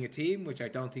building a team, which I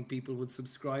don't think people would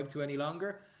subscribe to any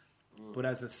longer. But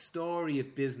as a story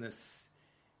of business,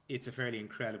 it's a fairly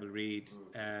incredible read.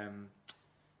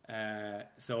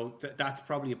 So that's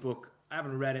probably a book. I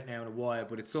haven't read it now in a while,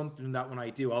 but it's something that when I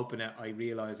do open it, I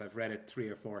realize I've read it 3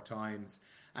 or 4 times.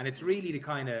 And it's really the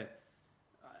kind of,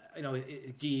 you know,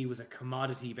 GE was a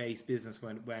commodity-based business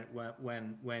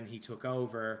when he took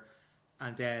over,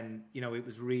 and then, you know, it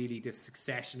was really this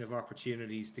succession of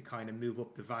opportunities to kind of move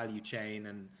up the value chain,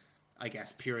 and I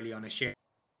guess purely on a share,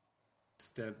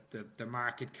 the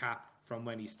market cap from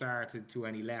when he started to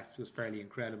when he left was fairly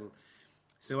incredible.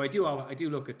 So I do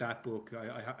look at that book.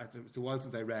 It's a while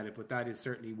since I read it, but that is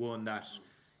certainly one that,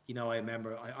 you know, I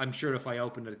remember. I'm sure if I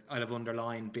opened it, I'd have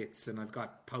underlined bits, and I've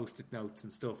got post-it notes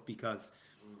and stuff, because,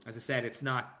 as I said, it's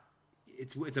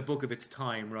a book of its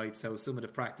time, right? So some of the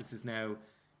practices now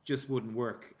just wouldn't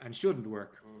work and shouldn't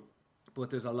work. But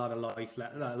there's a lot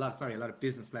of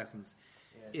business lessons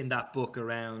in that book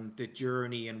around the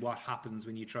journey and what happens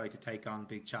when you try to take on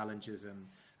big challenges, and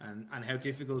how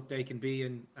difficult they can be,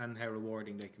 and how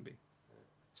rewarding they can be.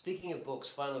 Speaking of books,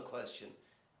 final question.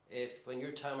 If when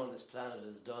your time on this planet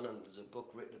is done and there's a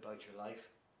book written about your life,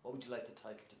 what would you like the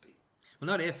title to be? Well,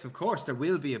 not if, of course, there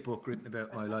will be a book written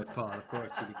about my life, Paul. Of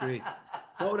course, you'd agree.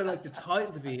 What would I like the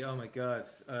title to be? Oh my God.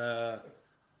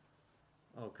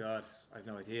 I've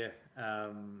no idea. I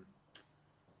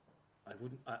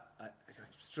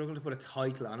struggle to put a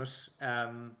title on it.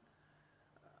 I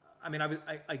mean,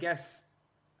 I guess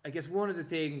one of the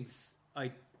things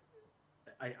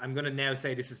I'm going to now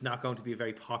say, this is not going to be a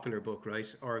very popular book, right,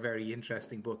 or a very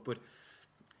interesting book, but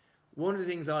one of the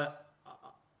things I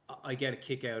get a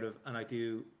kick out of, and I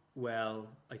do well,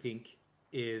 I think,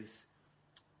 is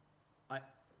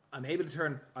I'm able to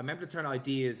turn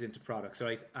ideas into products,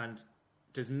 right? And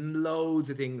there's loads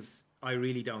of things I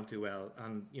really don't do well,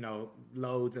 and, you know,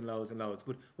 loads and loads and loads.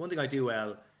 But one thing I do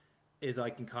well is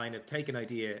I can kind of take an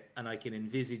idea and I can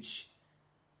envisage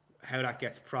how that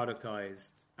gets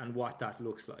productized and what that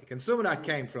looks like. And some of that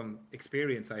came from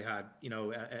experience I had, you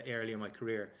know, early in my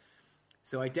career.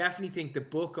 So I definitely think the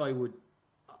book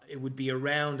it would be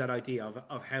around that idea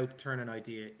of how to turn an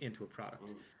idea into a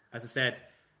product. As I said,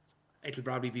 it'll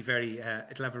probably be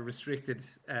it'll have a restricted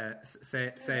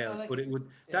sales, but it would,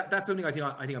 that's something I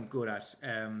think I'm good at.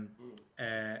 And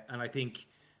I think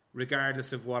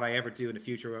regardless of what I ever do in the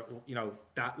future, you know,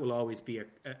 that will always be a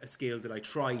skill that I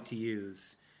try to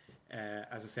use.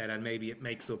 as I said, and maybe it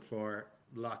makes up for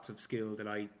lots of skill that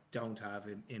I don't have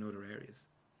in other areas.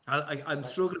 I'm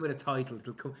struggling with a title.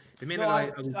 It'll come the minute No, I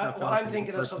was not talking. I'm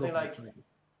thinking of something up with a like title.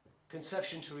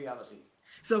 conception to reality.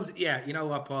 So yeah, you know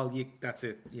what, Paul? That's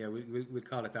it. Yeah, we'll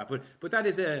call it that. But that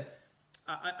is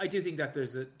I do think that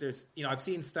there's you know, I've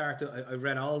seen I've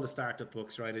read all the startup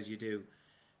books, right, as you do,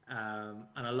 and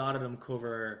a lot of them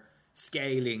cover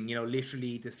scaling. You know,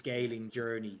 literally the scaling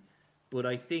journey. But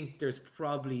I think there's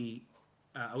probably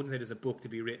I wouldn't say there's a book to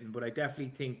be written, but I definitely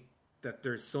think that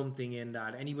there's something in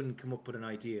that. Anyone can come up with an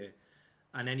idea,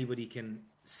 and anybody can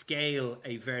scale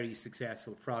a very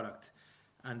successful product.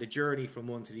 And the journey from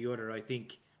one to the other, I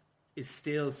think, is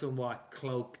still somewhat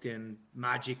cloaked in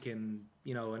magic, and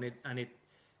you know, and it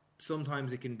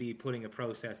sometimes it can be putting a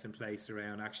process in place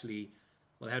around actually,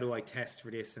 well, how do I test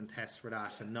for this and test for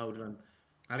that, and know that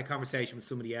I had a conversation with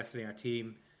somebody yesterday on our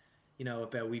team, you know,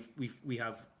 about we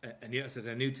have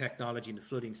a new technology in the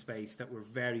flooding space that we're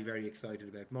very, very excited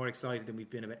about, more excited than we've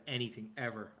been about anything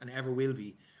ever and ever will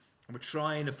be, and we're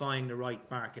trying to find the right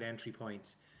market entry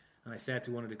point. And I said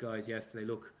to one of the guys yesterday,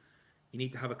 look, you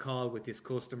need to have a call with this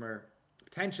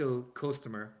potential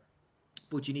customer,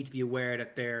 but you need to be aware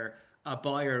that they're a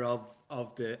buyer of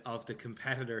the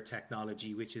competitor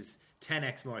technology, which is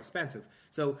 10x more expensive.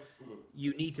 So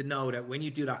you need to know that when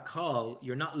you do that call,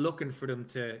 you're not looking for them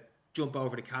to jump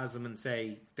over the chasm and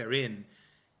say they're in.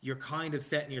 You're kind of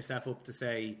setting yourself up to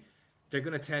say they're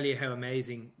going to tell you how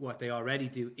amazing what they already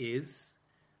do is,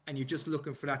 and you're just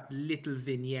looking for that little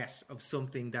vignette of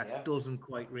something that doesn't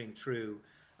quite ring true.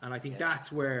 And I think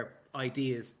that's where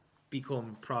ideas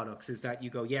become products, is that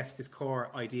you go, yes, this core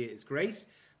idea is great,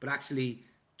 but actually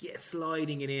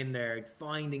sliding it in there,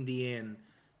 finding the in,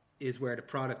 is where the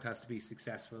product has to be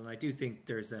successful. And I do think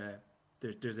there's a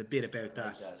bit about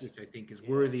that, which I think is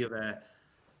worthy of a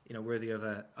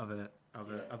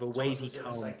weighty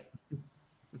tone.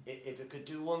 If it could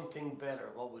do one thing better,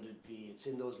 what would it be? It's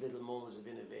in those little moments of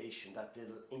innovation, that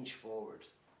little inch forward.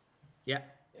 Yeah.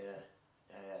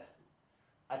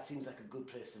 That seems like a good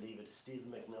place to leave it.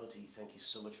 Stephen McNulty, thank you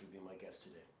so much for being my guest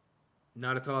today.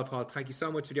 Not at all, Paul. Thank you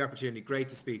so much for the opportunity. Great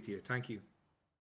to speak to you. Thank you.